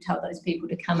people, to tell those people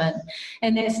to come in.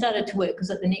 And that started to work because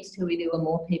at the next hui there were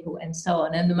more people and so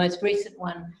on. And the most recent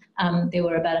one, there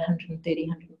were about 130,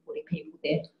 140 people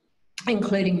there,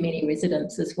 including many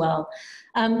residents as well.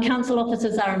 Council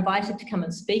officers are invited to come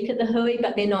and speak at the hui,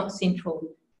 but they're not central.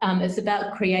 It's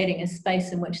about creating a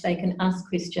space in which they can ask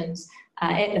questions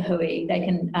at the hui. They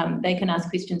can ask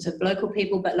questions of local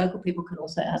people, but local people can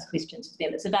also ask questions of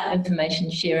them. It's about information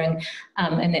sharing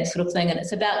and that sort of thing, and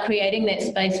it's about creating that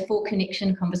space for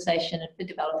connection, conversation, and for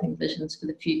developing visions for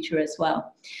the future as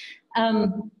well.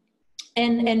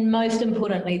 And most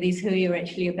importantly, these hui are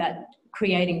actually about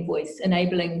creating voice,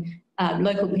 enabling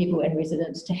local people and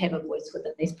residents to have a voice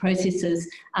within these processes,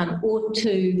 or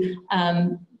to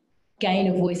gain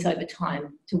a voice over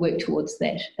time, to work towards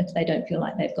that if they don't feel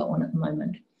like they've got one at the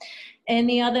moment. And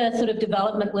the other sort of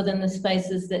development within the space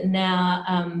is that now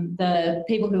the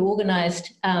people who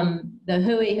organised the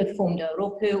hui have formed a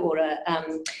ropu, or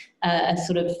a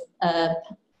sort of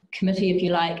committee, if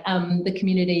you like. The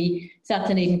community, South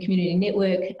Dunedin Community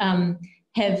Network,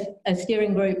 have a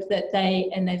steering group that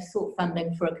they've sought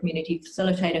funding for a community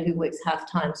facilitator who works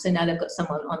half-time. So now they've got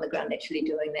someone on the ground actually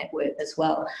doing that work as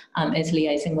well, as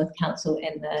liaising with council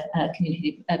and the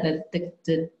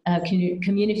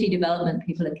community development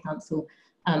people in council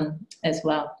as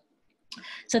well.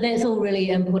 So that's all really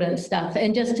important stuff.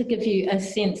 And just to give you a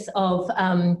sense of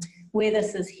where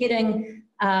this is heading,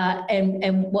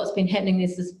 and what's been happening,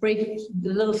 there's this brief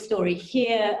little story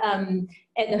here.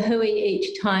 At the hui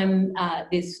each time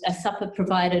there's a supper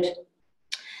provided,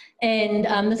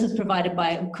 and this is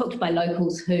cooked by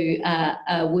locals who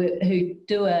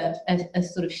do a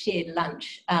sort of shared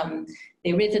lunch.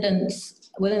 They're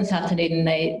residents within South Dunedin,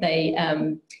 they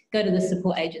go to the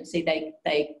support agency,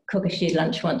 they cook a shared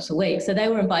lunch once a week. So they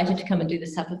were invited to come and do the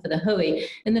supper for the hui.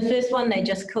 In the first one, they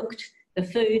just cooked the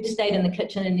food, stayed in the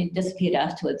kitchen, and then disappeared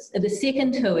afterwards. At the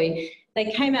second hui, they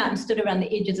came out and stood around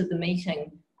the edges of the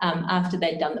meeting after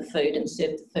they'd done the food and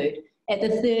served the food. At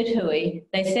the third hui,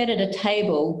 they sat at a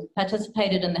table,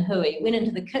 participated in the hui, went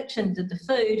into the kitchen, did the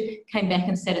food, came back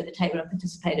and sat at the table and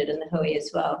participated in the hui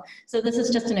as well. So this is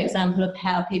just an example of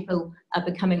how people are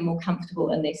becoming more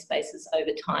comfortable in these spaces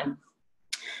over time.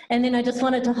 And then I just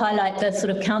wanted to highlight the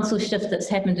sort of council shift that's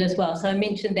happened as well. So I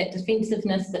mentioned that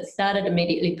defensiveness that started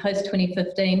immediately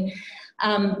post-2015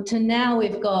 to now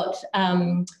we've got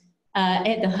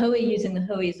at the hui, using the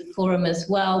hui as a forum as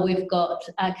well, we've got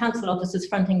council officers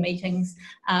fronting meetings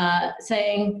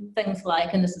saying things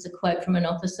like, and this is a quote from an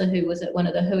officer who was at one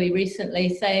of the hui recently,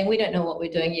 saying, "We don't know what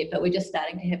we're doing yet, but we're just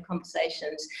starting to have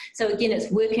conversations." So again,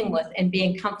 it's working with and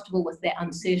being comfortable with that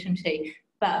uncertainty,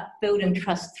 but building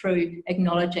trust through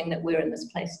acknowledging that we're in this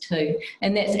place too.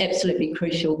 And that's absolutely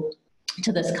crucial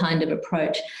to this kind of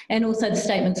approach. And also the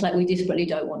statements like, "We desperately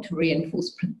don't want to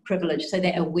reinforce privilege." So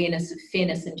that awareness of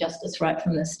fairness and justice right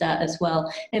from the start as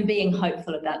well, and being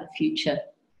hopeful about the future,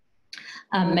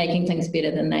 making things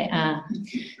better than they are.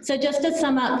 So just to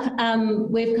sum up,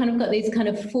 we've kind of got these kind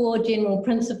of 4 general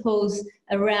principles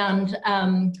around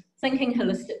thinking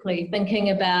holistically,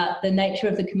 thinking about the nature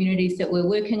of the communities that we're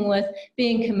working with,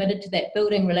 being committed to that,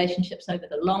 building relationships over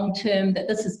the long term, that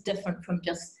this is different from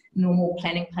just normal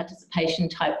planning participation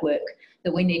type work,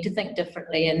 that we need to think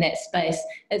differently in that space.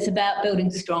 It's about building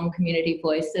strong community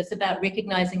voice. It's about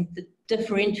recognising the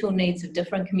differential needs of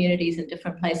different communities in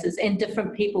different places and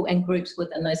different people and groups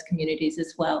within those communities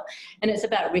as well. And it's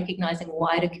about recognising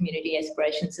wider community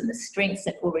aspirations and the strengths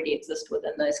that already exist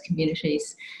within those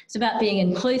communities. It's about being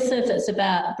inclusive. It's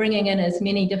about bringing in as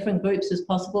many different groups as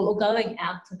possible or going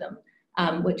out to them.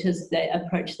 Which is the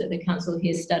approach that the council here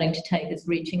is starting to take, is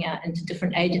reaching out into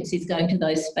different agencies, going to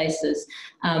those spaces,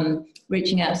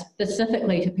 reaching out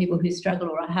specifically to people who struggle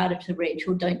or are harder to reach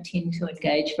or don't tend to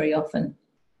engage very often.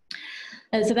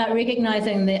 It's about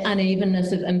recognising the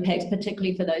unevenness of impacts,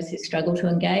 particularly for those who struggle to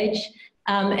engage,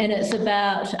 and it's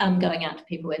about going out to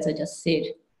people, as I just said.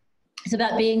 It's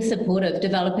about being supportive,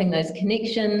 developing those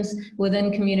connections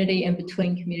within community and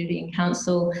between community and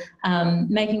council,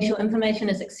 making sure information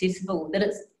is accessible, that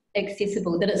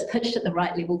it's pitched at the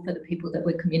right level for the people that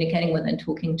we're communicating with and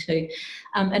talking to.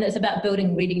 And it's about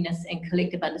building readiness and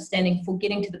collective understanding for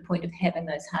getting to the point of having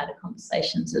those harder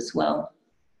conversations as well.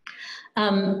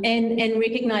 And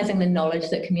recognising the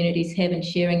knowledge that communities have and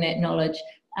sharing that knowledge,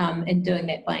 and doing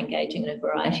that by engaging in a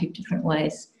variety of different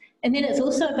ways. And then it's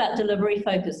also about delivery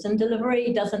focused, and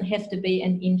delivery doesn't have to be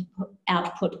an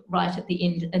output right at the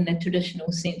end in the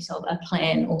traditional sense of a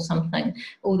plan or something,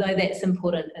 although that's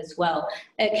important as well.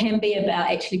 It can be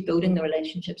about actually building the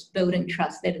relationships, building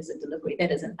trust. That is a delivery, that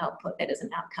is an output, that is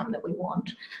an outcome that we want.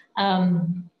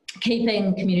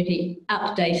 Keeping community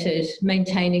updated,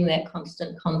 maintaining that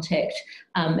constant contact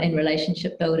and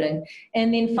relationship building,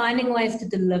 and then finding ways to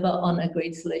deliver on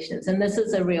agreed solutions. And this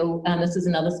is this is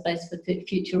another space for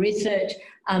future research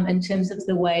in terms of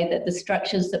the way that the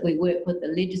structures that we work with, the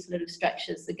legislative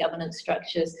structures, the governance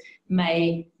structures,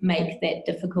 may make that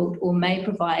difficult or may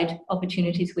provide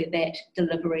opportunities where that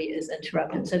delivery is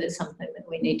interrupted. So that's something that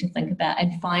we need to think about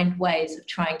and find ways of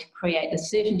trying to create a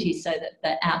certainty so that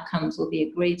the outcomes or the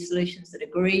agreed solutions that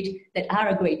are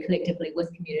agreed collectively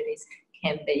with communities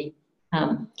can be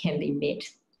met.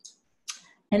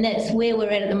 And that's where we're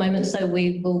at the moment, so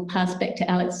we will pass back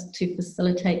to Alex to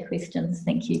facilitate questions.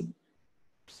 Thank you.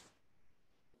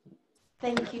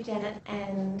 Thank you, Janet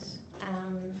and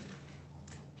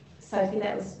Sophie,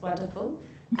 that was wonderful.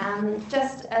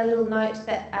 Just a little note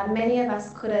that many of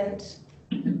us couldn't,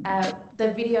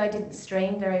 the video didn't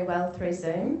stream very well through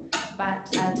Zoom, but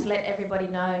to let everybody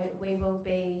know, we will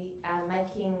be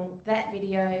making that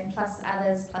video plus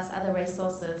other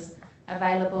resources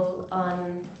available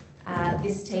on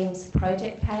this team's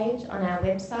project page on our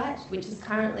website, which is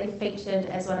currently featured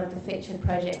as one of the featured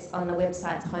projects on the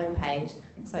website's homepage,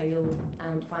 so you'll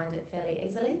find it fairly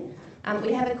easily.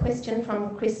 We have a question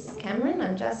from Chris Cameron.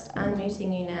 I'm just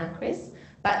unmuting you now, Chris.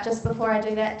 But just before I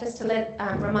do that, just to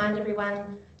remind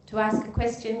everyone to ask a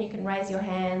question, you can raise your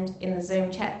hand in the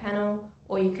Zoom chat panel,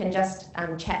 or you can just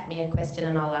chat me a question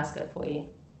and I'll ask it for you.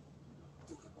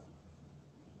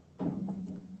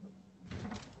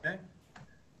 Okay.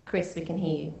 Chris, we can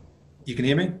hear you. You can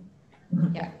hear me?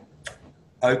 Yeah.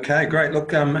 Okay, great.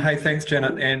 Look, hey, thanks,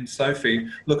 Janet and Sophie.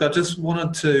 Look, I just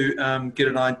wanted to get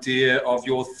an idea of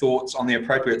your thoughts on the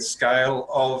appropriate scale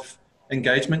of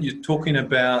engagement. You're talking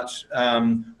about,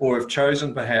 or have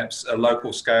chosen perhaps, a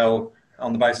local scale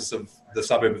on the basis of the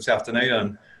suburb of South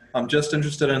Dunedin. I'm just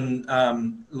interested in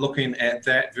looking at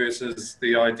that versus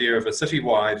the idea of a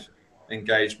citywide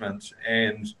engagement.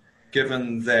 And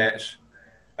given that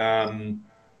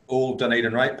all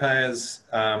Dunedin ratepayers,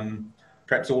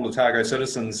 perhaps all Otago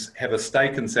citizens have a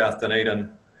stake in South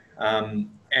Dunedin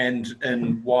and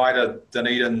in wider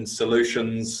Dunedin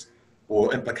solutions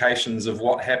or implications of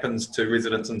what happens to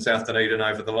residents in South Dunedin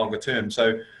over the longer term.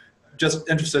 So just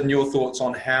interested in your thoughts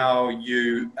on how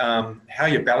you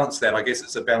balance that. I guess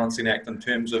it's a balancing act in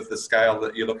terms of the scale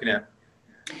that you're looking at.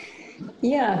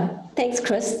 Yeah, thanks,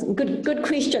 Chris. Good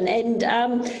question.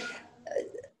 And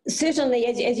certainly,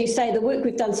 as you say, the work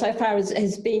we've done so far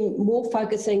has been more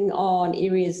focusing on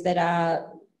areas that are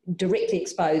directly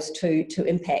exposed to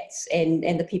impacts and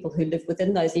the people who live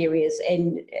within those areas.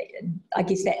 And I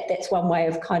guess that's one way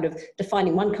of kind of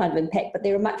defining one kind of impact, but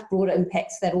there are much broader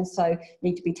impacts that also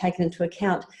need to be taken into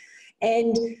account.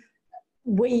 And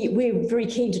we're very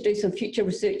keen to do some future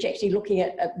research actually looking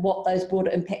at what those broader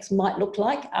impacts might look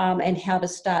like and how to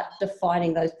start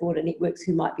defining those broader networks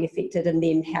who might be affected and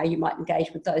then how you might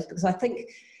engage with those. Because I think,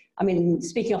 I mean,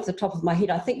 speaking off the top of my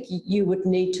head, I think you would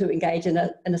need to engage in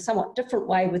a somewhat different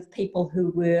way with people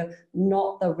who were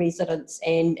not the residents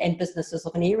and businesses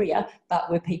of an area,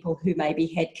 but were people who maybe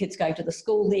had kids going to the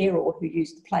school there or who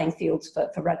used the playing fields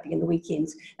for rugby in the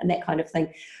weekends and that kind of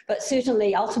thing. But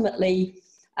certainly, ultimately,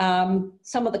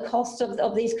 some of the costs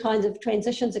of these kinds of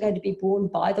transitions are going to be borne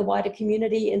by the wider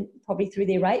community and probably through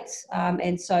their rates.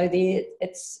 And so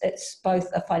it's both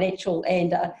a financial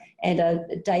and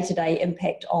a day-to-day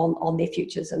impact on their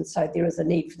futures. And so there is a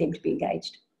need for them to be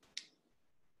engaged.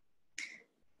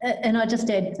 And I'll just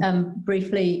add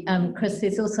briefly, Chris,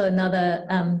 there's also another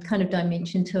kind of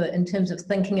dimension to it in terms of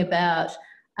thinking about,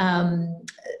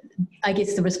 I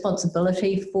guess, the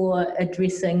responsibility for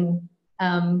addressing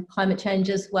climate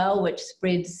change as well, which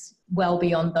spreads well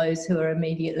beyond those who are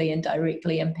immediately and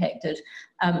directly impacted,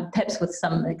 perhaps with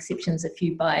some exceptions if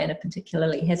you buy in a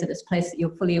particularly hazardous place that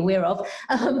you're fully aware of.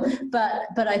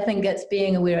 But I think it's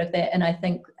being aware of that, and I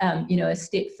think a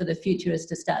step for the future is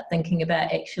to start thinking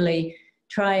about actually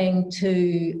trying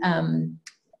to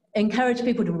encourage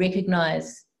people to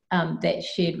recognise that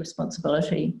shared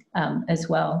responsibility as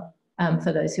well.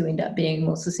 For those who end up being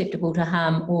more susceptible to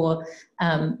harm or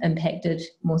impacted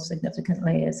more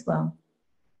significantly as well.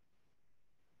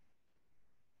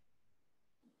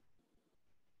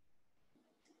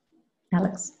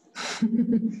 Alex?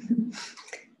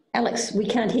 Alex, we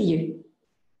can't hear you.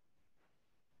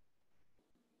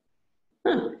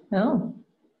 Huh. Oh.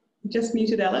 Just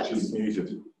muted Alex. Just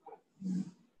muted.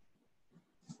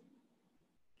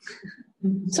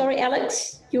 Sorry,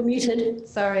 Alex, you're muted.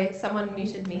 Sorry, someone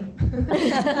muted me. Can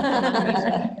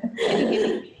you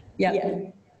hear me?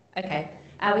 Yeah. Okay.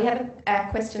 We have a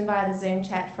question via the Zoom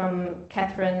chat from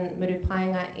Catherine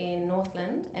Murupainga in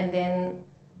Northland, and then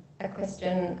a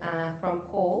question from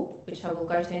Paul, which I will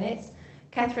go to next.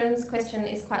 Catherine's question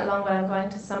is quite long, but I'm going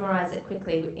to summarise it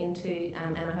quickly into,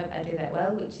 and I hope I do that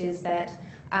well, which is that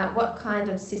what kind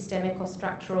of systemic or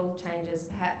structural changes,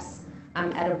 perhaps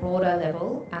at a broader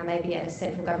level, maybe at a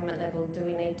central government level, do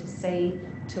we need to see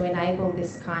to enable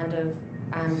this kind of,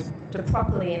 to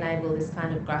properly enable this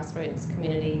kind of grassroots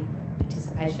community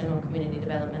participation or community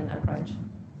development approach?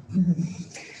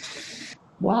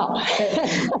 Wow.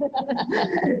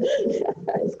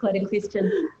 That's quite a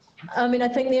question. I mean, I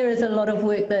think there is a lot of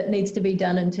work that needs to be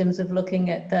done in terms of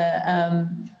looking at the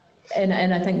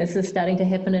and I think this is starting to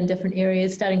happen in different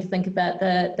areas, starting to think about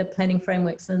the planning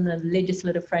frameworks and the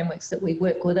legislative frameworks that we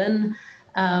work within.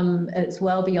 It's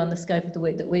well beyond the scope of the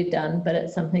work that we've done, but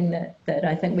it's something that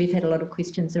I think we've had a lot of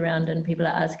questions around, and people are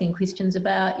asking questions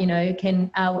about, you know,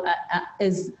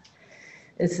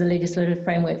 is the legislative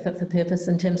framework fit for purpose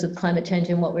in terms of climate change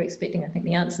and what we're expecting? I think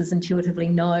the answer is intuitively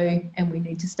no, and we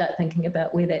need to start thinking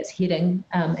about where that's heading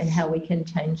and how we can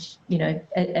change, you know,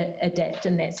 adapt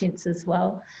in that sense as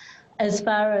well. As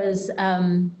far as,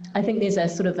 I think there's a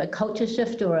sort of a culture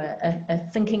shift or a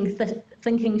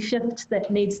thinking shift that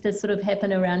needs to sort of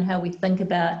happen around how we think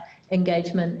about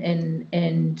engagement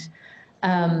and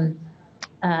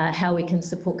how we can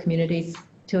support communities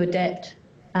to adapt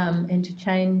and to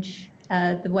change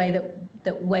the way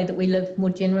that we live more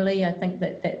generally. I think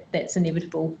that's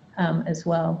inevitable as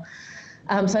well.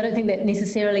 So I don't think that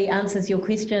necessarily answers your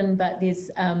question, but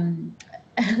there's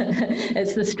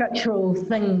it's the structural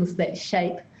things that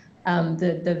shape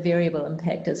the variable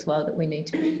impact as well that we need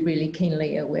to be really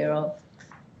keenly aware of.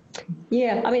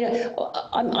 Yeah, I mean,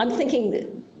 I'm thinking that,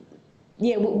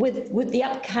 yeah, with the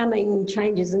upcoming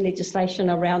changes in legislation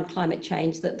around climate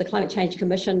change, that the Climate Change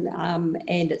Commission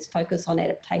and its focus on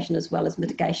adaptation as well as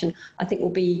mitigation, I think will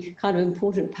be kind of an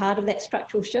important part of that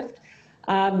structural shift.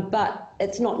 But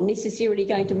it's not necessarily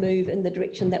going to move in the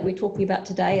direction that we're talking about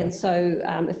today. And so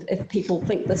if people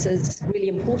think this is really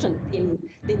important,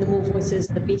 then the more voices,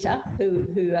 the better,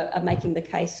 who are making the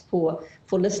case for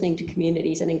listening to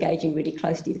communities and engaging really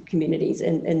closely with communities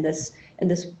in this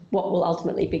what will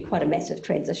ultimately be quite a massive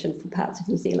transition for parts of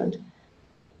New Zealand.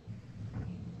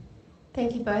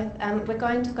 Thank you both. We're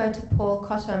going to go to Paul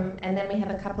Cottam, and then we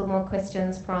have a couple more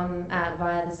questions from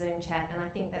via the Zoom chat, and I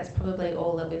think that's probably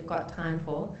all that we've got time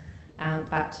for.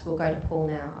 But we'll go to Paul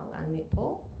now. I'll unmute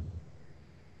Paul.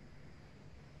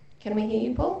 Can we hear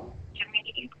you, Paul?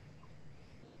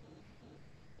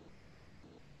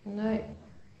 No.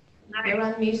 You're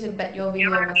unmuted, but your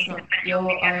video must not, your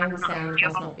own sound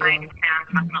must not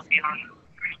be on.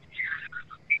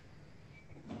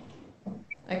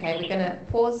 Okay, we're going to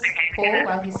pause Paul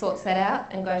while he sorts that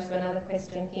out and go to another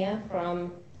question here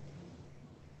from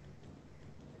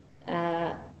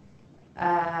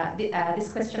this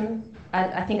question.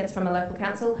 I think it's from a local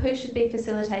council. Who should be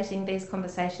facilitating these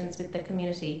conversations with the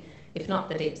community, if not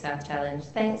the Deep South Challenge?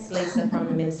 Thanks, Lisa from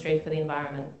the Ministry for the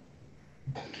Environment.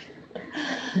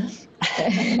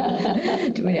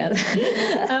 Do we have?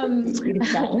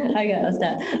 Okay, I'll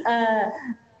start.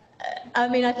 I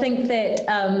mean, I think that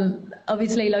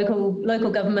obviously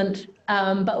local government,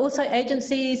 but also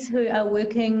agencies who are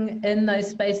working in those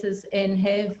spaces and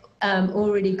have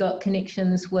already got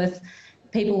connections with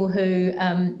people who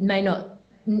may not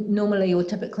normally or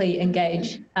typically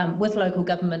engage with local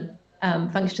government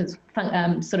functions,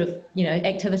 sort of, you know,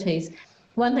 activities.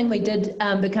 One thing we did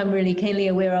become really keenly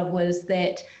aware of was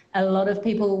that a lot of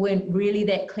people weren't really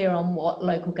that clear on what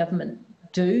local government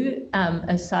do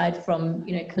aside from,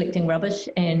 you know, collecting rubbish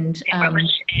and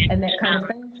that kind of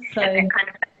thing. So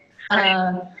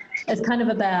it's kind of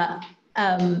about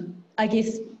I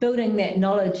guess building that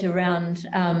knowledge around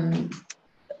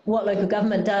what local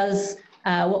government does,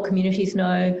 what communities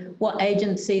know, what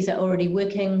agencies are already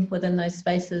working within those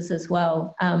spaces as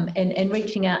well, and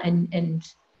reaching out and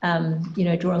you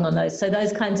know, drawing on those. So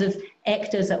those kinds of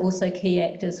actors are also key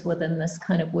actors within this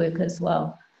kind of work as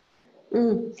well.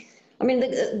 I mean,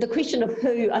 the question of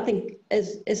who, I think,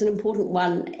 is an important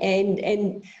one,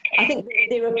 and I think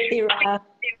there are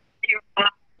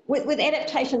with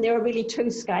adaptation, there are really two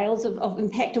scales of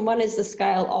impact, and one is the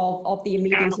scale of the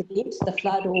immediate event, the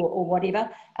flood or whatever,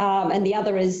 and the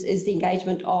other is the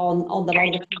engagement on the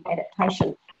longer term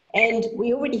adaptation. And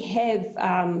we already have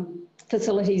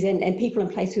facilities and people in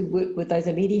place who work with those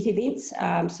immediate events,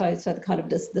 so the kind of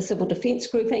the civil defence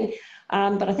grouping.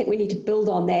 But I think we need to build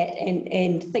on that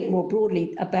and think more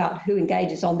broadly about who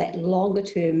engages on that longer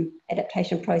term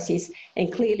adaptation process.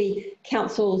 And clearly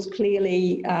councils,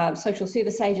 clearly social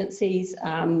service agencies,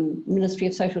 Ministry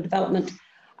of Social Development,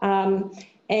 and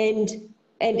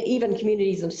even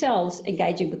communities themselves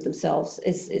engaging with themselves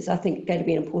is I think going to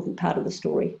be an important part of the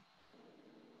story.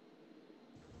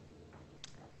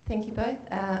 Thank you both.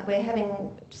 We're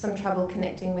having some trouble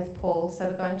connecting with Paul, so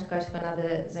we're going to go to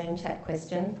another Zoom chat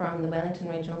question from the Wellington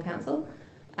Regional Council.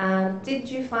 Did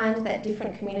you find that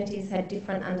different communities had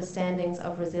different understandings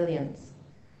of resilience?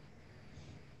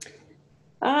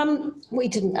 We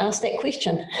didn't ask that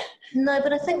question. No,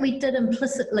 but I think we did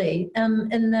implicitly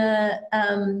in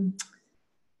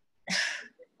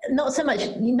not so much,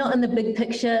 not in the big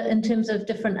picture in terms of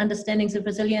different understandings of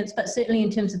resilience, but certainly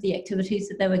in terms of the activities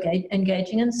that they were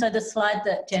engaging in. So the slide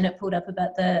that Janet pulled up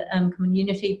about the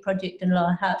community project in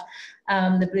Lower Hutt,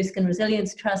 the Blue Skin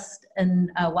Resilience Trust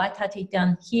in Waitati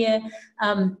down here,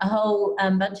 a whole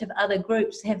bunch of other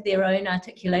groups have their own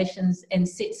articulations and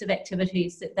sets of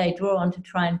activities that they draw on to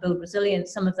try and build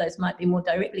resilience. Some of those might be more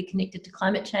directly connected to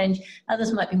climate change,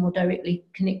 others might be more directly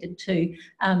connected to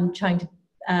trying to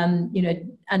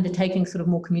undertaking sort of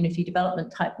more community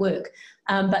development type work,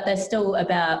 but they're still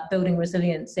about building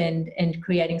resilience and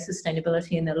creating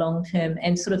sustainability in the long term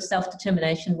and sort of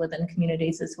self-determination within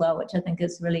communities as well, which I think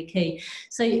is really key.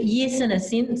 So yes, in a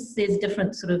sense, there's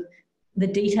different sort of, the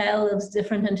detail is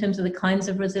different in terms of the kinds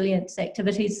of resilience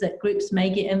activities that groups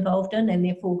may get involved in and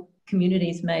therefore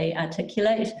communities may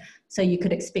articulate. So you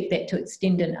could expect that to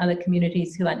extend in other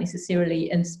communities who aren't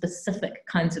necessarily in specific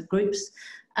kinds of groups.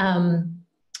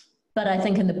 But I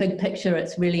think in the big picture,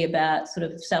 it's really about sort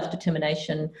of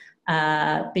self-determination,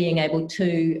 being able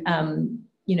to,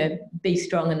 be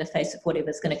strong in the face of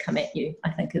whatever's going to come at you,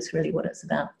 I think is really what it's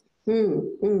about.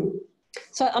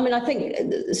 So, I mean, I think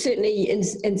certainly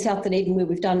in South Dunedin, where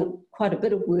we've done quite a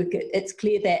bit of work, it's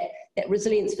clear that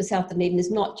resilience for South Dunedin is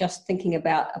not just thinking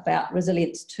about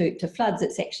resilience to floods,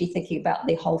 it's actually thinking about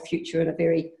their whole future in a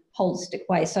very holistic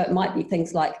way. So it might be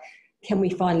things like, can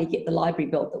we finally get the library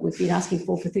built that we've been asking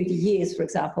for 30 years, for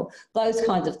example? Those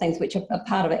kinds of things which are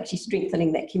part of actually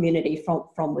strengthening that community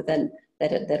from within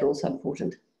that are also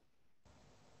important.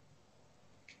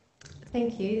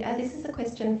 Thank you. This is a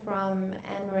question from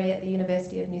Anne-Marie at the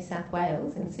University of New South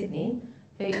Wales in Sydney,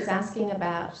 who is asking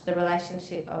about the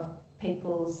relationship of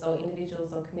people's or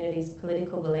individuals or communities'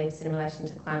 political beliefs in relation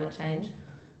to climate change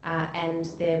and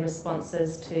their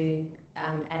responses to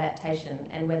adaptation,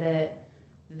 and whether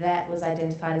that was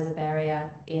identified as a barrier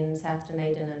in South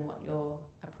Dunedin and what your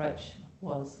approach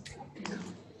was.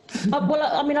 Well,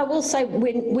 I mean, I will say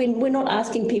when we're not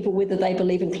asking people whether they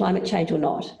believe in climate change or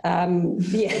not.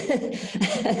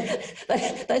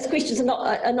 Those questions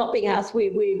are not being asked.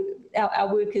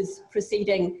 Our work is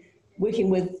proceeding, working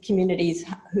with communities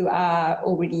who are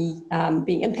already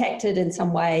being impacted in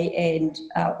some way and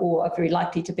or are very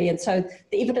likely to be. And so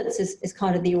the evidence is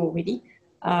kind of there already.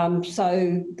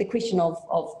 So the question of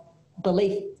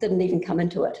belief didn't even come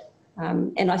into it.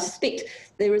 And I suspect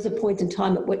there is a point in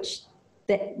time at which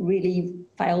that really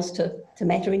fails to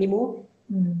matter anymore.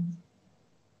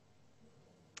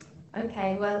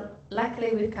 Okay, well,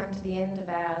 luckily we've come to the end of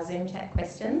our Zoom chat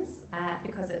questions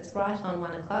because it's right on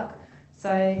 1 o'clock.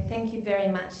 So thank you very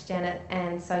much, Janet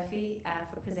and Sophie,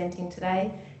 for presenting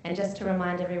today. And just to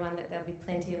remind everyone that there'll be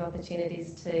plenty of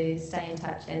opportunities to stay in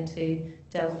touch and to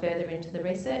delve further into the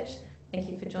research. Thank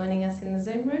you for joining us in the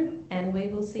Zoom room, and we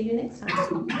will see you next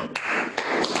time.